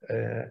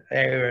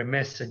air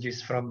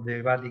messages from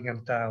the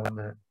Vatican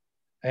town,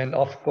 and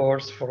of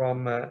course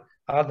from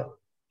other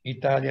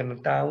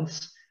Italian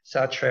towns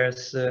such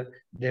as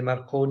the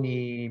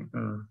Marconi,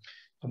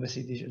 come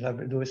si dice,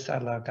 dove sta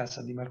la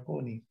casa di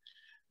Marconi?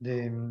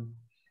 The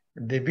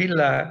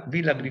Villa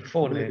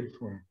Grifone,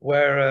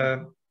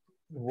 where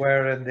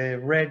the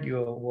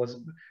radio was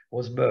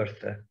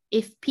birthed.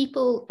 If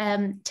people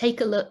take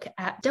a look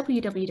at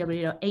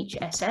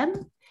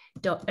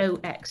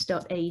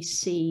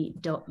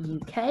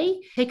www.hsm.ox.ac.uk,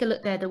 take a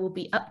look there will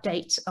be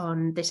updates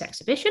on this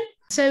exhibition.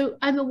 So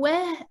I'm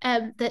aware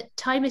that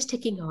time is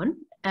ticking on,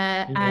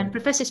 and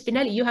Professor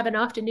Spinelli, you have an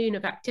afternoon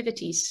of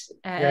activities.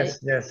 Yes.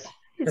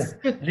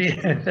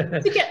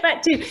 To get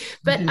back to,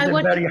 but I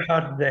want a very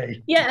hard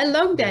day. Yeah, a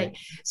long day.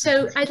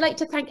 So I'd like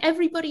to thank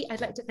everybody.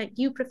 I'd like to thank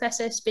you,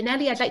 Professor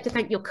Spinelli. I'd like to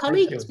thank your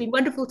colleague. It's been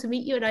wonderful to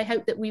meet you, and I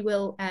hope that we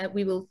will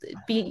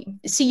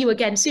see you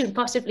again soon,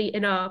 possibly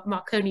in our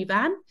Marconi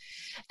van.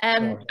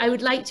 I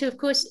would like to, of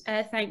course,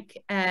 thank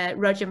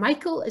Roger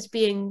Michael as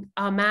being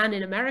our man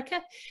in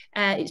America.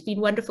 It's been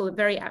wonderful and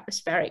very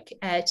atmospheric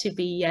to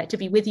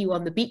be with you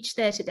on the beach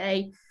there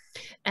today.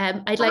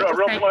 I'd like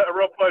to thank... A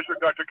real pleasure,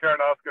 Dr.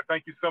 Karenowska.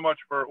 Thank you so much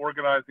for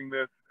organizing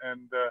this,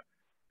 and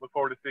look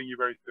forward to seeing you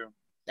very soon.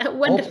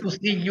 Wonderful. Hope to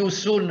see you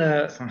soon,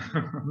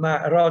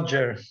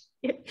 Roger.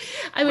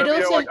 I would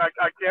Livio, also...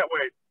 I can't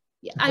wait.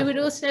 I would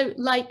also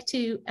like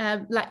to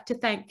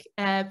thank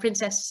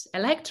Princess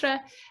Elettra,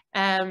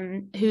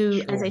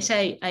 who, as I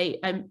say,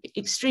 I'm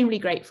extremely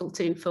grateful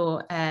to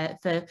for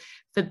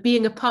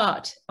being a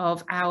part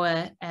of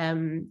our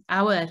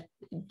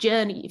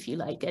journey, if you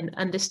like, and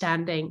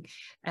understanding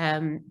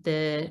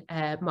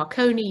the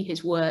Marconi,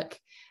 his work,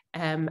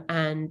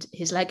 and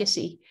his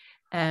legacy.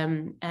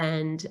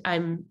 And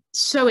I'm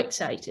so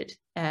excited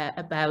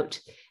about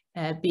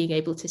being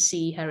able to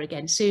see her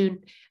again soon.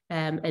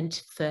 And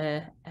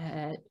for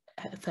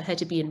her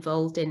to be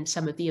involved in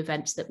some of the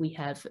events that we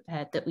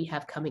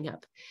have coming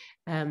up.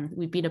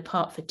 We've been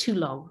apart for too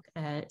long.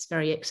 It's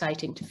very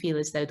exciting to feel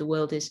as though the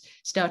world is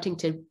starting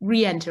to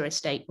re-enter a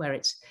state where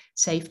it's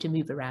safe to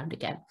move around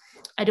again.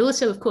 I'd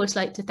also, of course,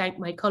 like to thank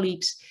my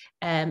colleagues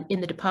in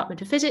the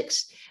Department of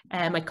Physics,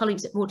 my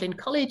colleagues at Magdalen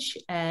College,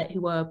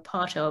 who are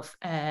part of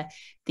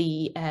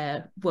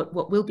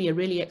what will be a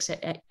really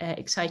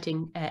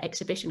exciting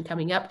exhibition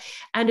coming up,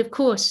 and of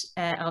course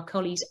our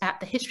colleagues at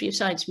the History of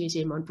Science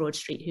Museum on Broad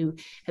Street, who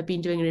have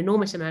been doing an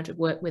enormous amount of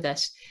work with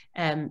us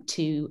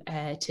to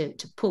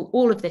pull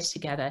all of this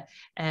together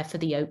for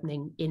the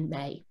opening in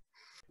May.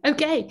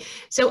 Okay,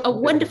 so a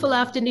wonderful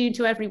afternoon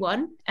to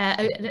everyone,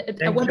 a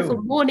wonderful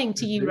morning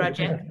to you,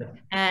 Roger,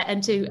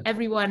 and to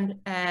everyone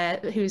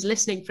who's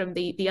listening from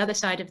the other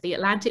side of the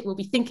Atlantic. We'll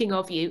be thinking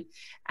of you,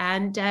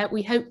 and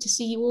we hope to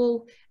see you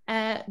all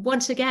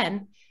once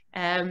again,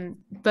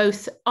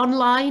 both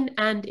online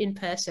and in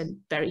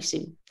person very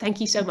soon.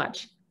 Thank you so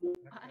much.